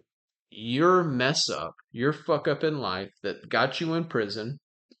your mess up, your fuck up in life that got you in prison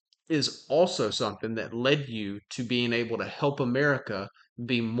is also something that led you to being able to help America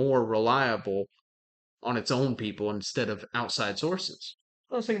be more reliable on its own people instead of outside sources.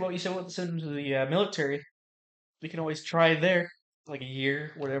 I was thinking about what you said about send them to the military. We can always try there, like a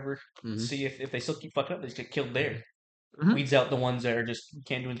year, whatever. Hmm. See if they still keep fucking up, they just get killed there. Hmm. Weeds out the ones that are just you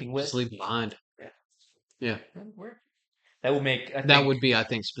can't do anything with. Just leave them behind. Yeah, Yeah. that'll work. That will make, I That think, would be, I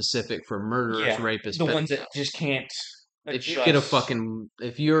think, specific for murderers, yeah, rapists, the ones that pedophiles. just can't If you get a adjust. fucking,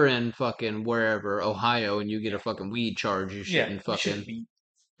 if you're in fucking wherever, Ohio, and you get Yeah, a fucking weed charge, you yeah, shouldn't you shouldn't fucking be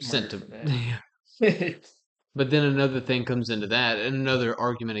sent murdered to. for that. But then another thing comes into that, and another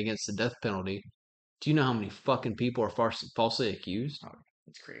argument against the death penalty. Do you know how many fucking people are falsely accused? Oh,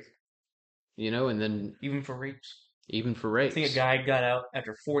 it's crazy. And then Even for rapes. even for I think a rapes, guy got out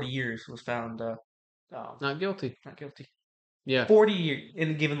after 40 years, was found um, not guilty. not guilty. Yeah, 40 years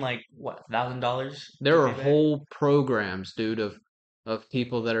and given like what, $1,000 to there are pay back? whole programs, dude, of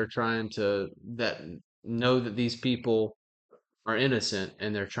people that are trying to that know that these people are innocent,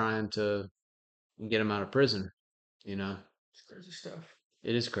 and they're trying to get them out of prison. You know, It's crazy stuff.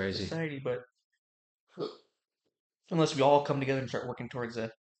 it is crazy. Society, but unless we all come together and start working towards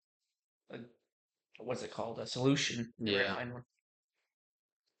a what's it called? A solution. Never gonna Yeah. find one.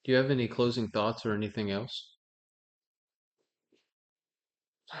 Do you have any closing thoughts or anything else?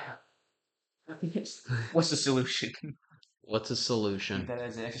 What's the solution? What's a Leave solution? that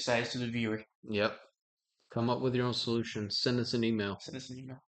as an exercise to the viewer. Yep. Come up with your own solution. Send us an email. Send us an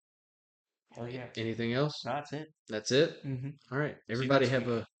email. Hell yeah. Anything else? No, that's it. That's it. Mm-hmm. All right. See you Everybody next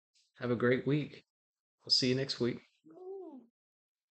week. have a great week. We'll see you next week.